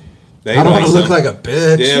like they I don't want like to look some- like a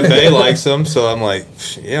bitch. Yeah, Bay likes them, so I'm like,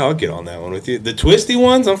 yeah, I'll get on that one with you. The twisty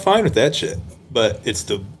ones, I'm fine with that shit. But it's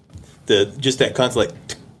the just that constant like,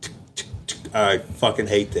 I fucking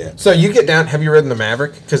hate that. So you get down. Have you ridden the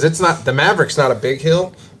Maverick? Because it's not the Maverick's not a big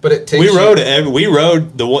hill, but it takes. We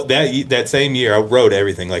rode the one that same year. I rode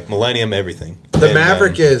everything like Millennium, everything. The And,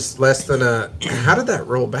 Maverick is less than a. How did that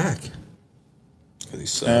roll back? he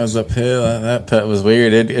sucks. That was uphill. That putt was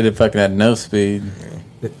weird. It fucking had no speed.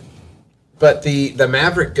 But the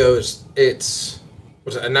Maverick goes. It's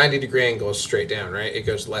Was it a 90-degree angle is straight down, right? It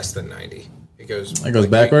goes less than 90. It goes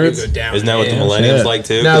backwards? You go down. Isn't that what the Yeah. Millennium's shit. like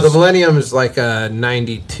too? No, the 'Cause- Millennium is like a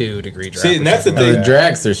 92-degree drop. See, and that's the The thing.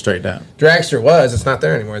 dragster straight down. Dragster was. It's not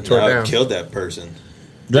there anymore. It tore it I down. killed that person.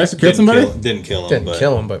 Dragster killed somebody? Didn't kill him. Didn't but,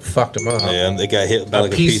 kill him, but fucked him up. Yeah, they got hit by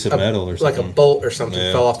like a piece of metal or like something. a bolt or something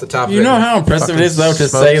Yeah. fell off the top. of You it know and how impressive it fucking is though to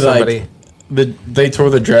smoked say somebody. like they tore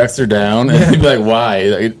the dragster down and you'd be like, why?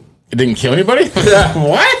 Like, it didn't kill anybody?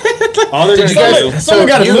 What? All they're Did gonna you do. guys- Someone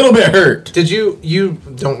got a you- little bit hurt. Did you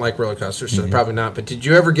don't like roller coasters, so probably not. But did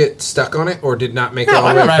you ever get stuck on it, or did not make it No, all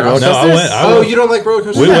I the way don't ride across? roller No, I coasters. went. I Oh, went. you don't like roller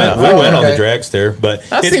coasters? We went. We Oh, went on the okay. dragster, but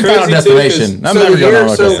I've it's seen crazy Final too, 'cause- Destination. I'm So, never going on a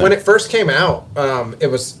roller so coaster. when it first came out, it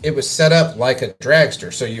was set up like a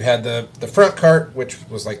dragster. So you had the front cart, which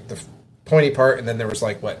was like the pointy part, and then there was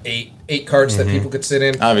like what eight carts that people could sit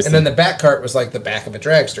in, Obviously. and then the back cart was like the back of a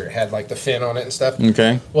dragster. It had like the fin on it and stuff.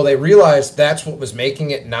 Okay. Well, they realized that's what was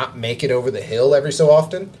making it not make it over the hill every so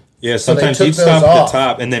often. Yeah, So they sometimes took you'd those stop at off. the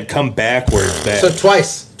top and then come backwards back. So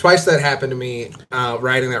twice that happened to me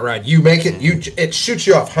riding that ride. You make it, it shoots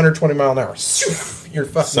you off 120 mile an hour. You're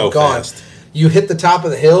fucking So gone. fast. You hit the top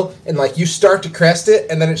of the hill and like you start to crest it,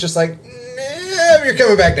 and then it's just like nah, you're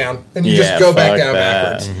coming back down, and you Yeah, just go back fuck down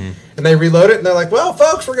that. backwards. And they reload it, and they're like, "Well,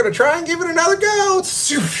 folks, we're gonna try and give it another go."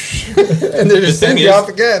 And they just The thing send you is- off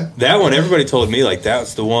again. That one, everybody told me like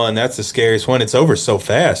that's the one. That's the scariest one. It's over so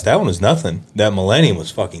fast. That one was nothing. That Millennium was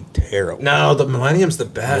fucking terrible. No, the Millennium's the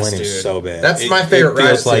best, Millennium's dude. so bad. That's my favorite ride. At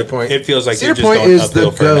feels Cedar like Point. it feels like Cedar you're just Point going is the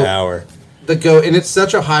uphill for an goat. hour. The go, and it's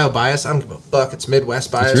such Ohio bias. I don't give a fuck. It's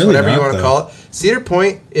Midwest bias, really whatever you not, want to though. call it. Cedar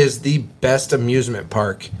Point is the best amusement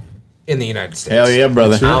park in the United States. Hell yeah,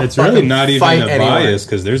 brother. I'll It's really fucking not even fight a anyone. bias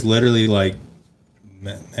because there's literally like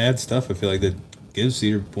mad stuff. I feel like that gives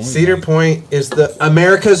Cedar Point. Cedar like, Point is the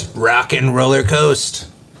America's rock and roller coast.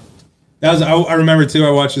 That was I remember too. I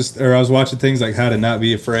was watching things like How to Not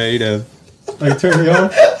Be Afraid of. Like turn me on.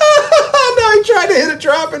 No, he tried to hit a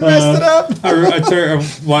drop and messed it up. I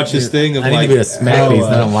watched this thing of I need like to be to smack how, these.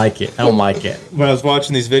 I don't like it. I don't like it. When I was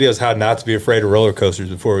watching these videos, how not to be afraid of roller coasters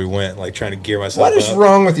before we went, like trying to gear myself. What is up.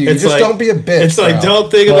 wrong with you? You It's just like- don't be a bitch. It's like bro.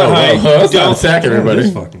 don't think of the height. Let's not Don't- attack everybody.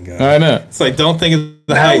 This fucking guy. I know. It's like don't think of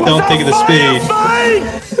the height. Don't think of the speed.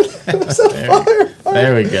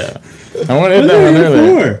 There we go. I want to hit that one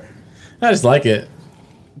earlier. Before. I just like it.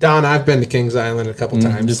 Don, I've been to Kings Island a couple I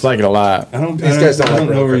times. just like it a lot. I don't. These guys don't I like don't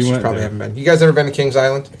know roller where you coasters. went. Probably there. haven't been. You guys ever been to Kings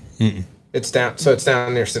Island? It's down. So it's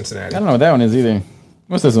down near Cincinnati. I don't know what that one is either.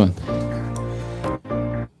 What's this one?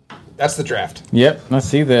 That's the draft. Yep, I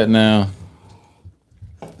see that now.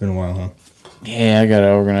 Been a while, huh? Yeah, I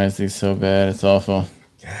gotta organize these so bad. It's awful.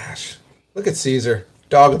 Gosh, look at Caesar,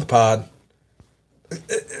 dog of the pod.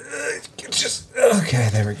 Just okay.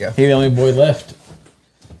 There we go. He's the only boy left.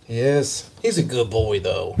 He is. He's a good boy,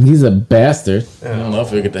 though. He's a bastard. I don't know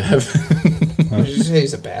if we get to have. Did you say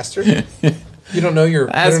he's a bastard? You don't know your.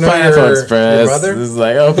 That's you don't know Pineapple your Express. brother? This is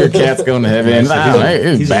like, I hope your cat's going to heaven.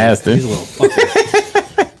 He's a bastard. He's a little fucker.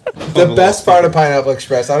 The best part of Pineapple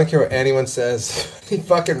Express, I don't care what anyone says, he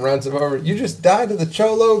fucking runs him over. You just died to the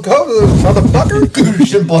cholo. Go to the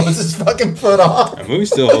motherfucker. And blows his fucking foot off. That movie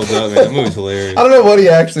still holds up, man. That movie's hilarious. I don't know what he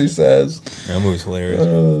actually says. That movie's hilarious.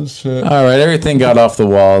 Oh, shit. All right, everything got off the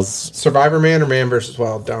walls. Survivor Man or Man vs.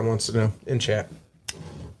 Wild? Don wants to know in chat.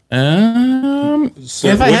 So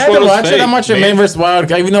If I which had one to was watch it, fake? I'm watching Man vs.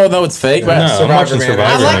 Wild, even though it's fake. But No, I'm watching Man.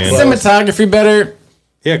 I Survivor like Man. cinematography better.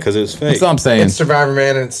 Yeah, because it was fake. That's all I'm saying. It's Survivor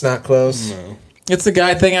Man and it's not close. It's the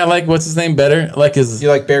guy thing. I like. What's his name better? I like his You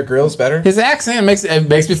like Bear Grylls better? accent makes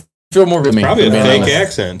me feel more with me. Probably a to be fake honest.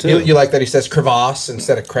 accent, too. You like that he says crevasse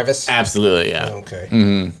instead of crevice? Absolutely, yeah. Okay.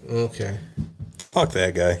 Mm-hmm. Okay. Fuck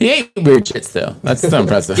that guy. He ate weird shits though. That's so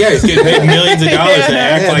impressive. Yeah, he's getting paid millions of dollars to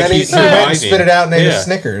act Yeah, like then he's he went surviving. and spit it out and ate yeah. a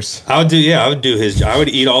Snickers. I would do his. I would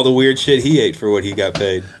eat all the weird shit he ate for what he got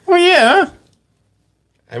paid. Well, yeah.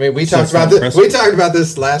 I mean, we So talked it's not about this. impressive. We talked about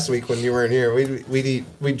this last week when you weren't here.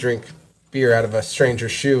 We'd drink beer out of a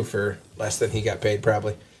stranger's shoe for less than he got paid,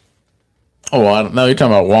 probably. Oh, I don't know. You're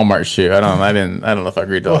talking about Walmart shoe. I don't know if I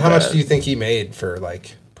agreed to Well, all how that. much do you think he made for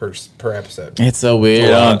like per episode? It's so weird. It's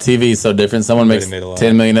a lot. On TV, is so different. Someone Really makes made a lot.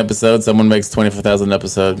 10 million episodes. Someone makes 24,000 an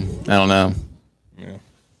episode. I don't know.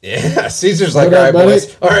 Yeah, Caesar's like, What all up, right, buddy?"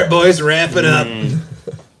 boys. All right, boys, wrap it up.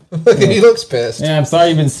 He looks pissed. Yeah, I'm sorry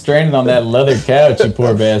you've been stranded on that leather couch, you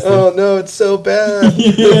poor bastard. Oh no, it's so bad.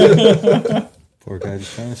 Poor guy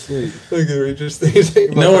just trying to sleep. Look at Regis. He's like,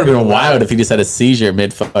 No, it would have been wild if he just had a seizure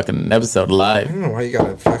mid fucking episode I live. don't know why you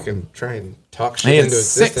gotta fucking try and talk shit He had into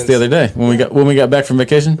 6 existence. the other day when we got back from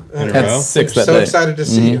vacation. In a Had row? 6 that So day. excited to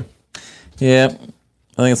see you. Yeah, I think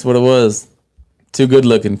that's what it was. Too good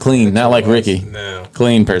looking, clean, not like Ricky. No.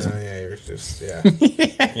 Clean person. Oh, yeah, you're just was, yeah.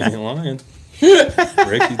 You ain't lying.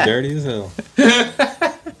 Ricky's dirty as hell.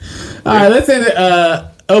 All right, let's say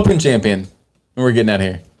the Open champion. We're getting out of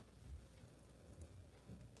here.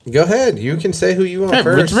 Go ahead. You can say who you want Hey,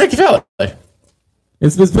 first. Ricky Fowler.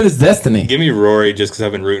 It's been his destiny. Give me Rory just because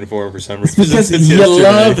I've been rooting for him for some reason. Because since you yesterday.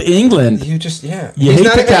 love England. You just, yeah. You He's hate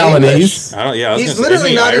not the even colonies. I don't. Yeah, I was He's gonna say, literally isn't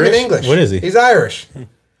he not even Irish? English. What is he? He's Irish. Oh,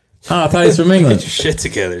 I thought he's from England. Get your shit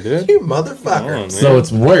together, dude. You Come motherfucker. on, man. So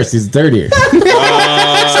it's worse. He's dirtier.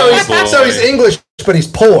 So he's English, but he's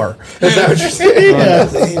poor. Is that what you're saying?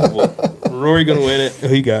 Rory gonna win it.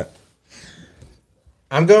 Who you got?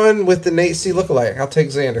 I'm going with the Nate C lookalike. I'll take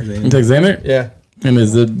Xander. You take Xander? Yeah. And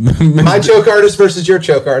is it My choke artist versus your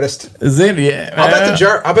choke artist. Xander? Yeah. I'll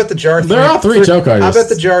bet the jar. They're all three choke I artists. bet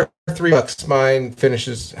the jar $3. Mine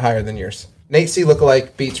finishes higher than yours. Nate C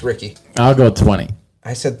lookalike beats Ricky. I'll go 20.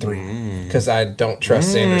 I said 3 because I don't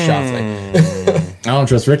trust Xander Schauffele. I don't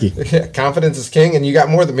trust Ricky. Yeah, confidence is king, and you got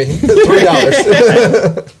more than me.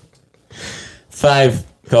 $3. 5.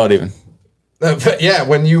 Call it even. But yeah,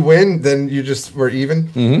 when you win, then you just were even.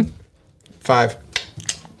 Mm-hmm. 5.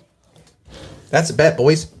 That's a bet,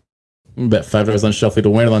 boys. Bet $5 on Shuffley to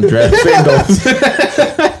win it on draft FanDuel.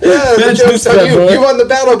 Yeah, the joke's on you. You won the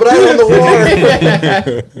battle, but I won the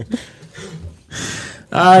war.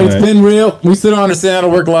 All right, it's been real. We still don't understand how to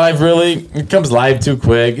work live, really. It comes live too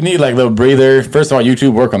quick. You need like a little breather. First of all,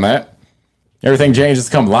 YouTube, work on that. Everything changes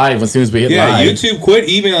come live as soon as we hit Yeah, live. YouTube, quit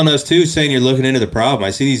emailing us too, saying you're looking into the problem.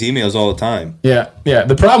 I see these emails all the time. Yeah.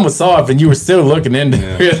 The problem was solved, and you were still looking into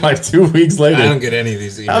it like 2 weeks later. I don't get any of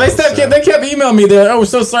these emails. Oh, they kept emailing me. They're like, "Oh, we're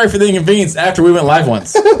so sorry for the inconvenience." After we went live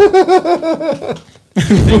once. All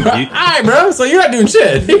right, bro. So you're not doing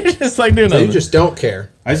shit. You're just like doing nothing. You just don't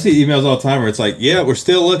care. I see emails all the time where it's like, yeah, we're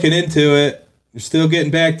still looking into it. We're still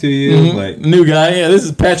getting back to you. Like, New guy. Yeah, this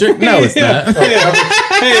is Patrick. No, it's not.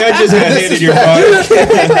 Hey, I just got handed your phone.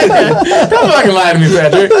 Don't fucking lie to me,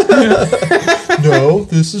 Patrick. No,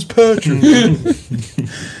 this is Patrick.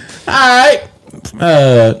 All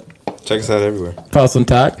right. Check us out everywhere. Follow us on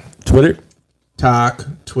Talk, Twitter, Talk,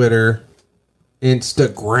 Twitter,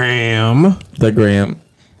 Instagram. the Gram.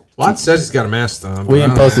 Watt says he's got a Mastodon. We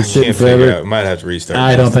ain't posted shit in Can't figure forever. out. Might have to restart.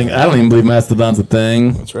 I don't even believe Mastodon's a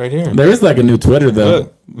thing. It's right here. There is like a new Twitter though.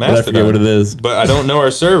 Look, But I forget Mastodon. what it is. But I don't know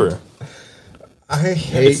our server. I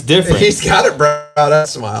hate. It's different. He's got it brought up.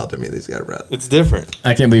 Smile to me. He's got it brought up. It's different.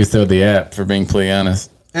 I can't believe it's still the app, for being completely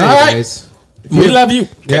honest. Anyways, We love you.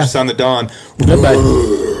 Catch us on the dawn.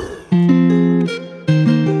 Goodbye.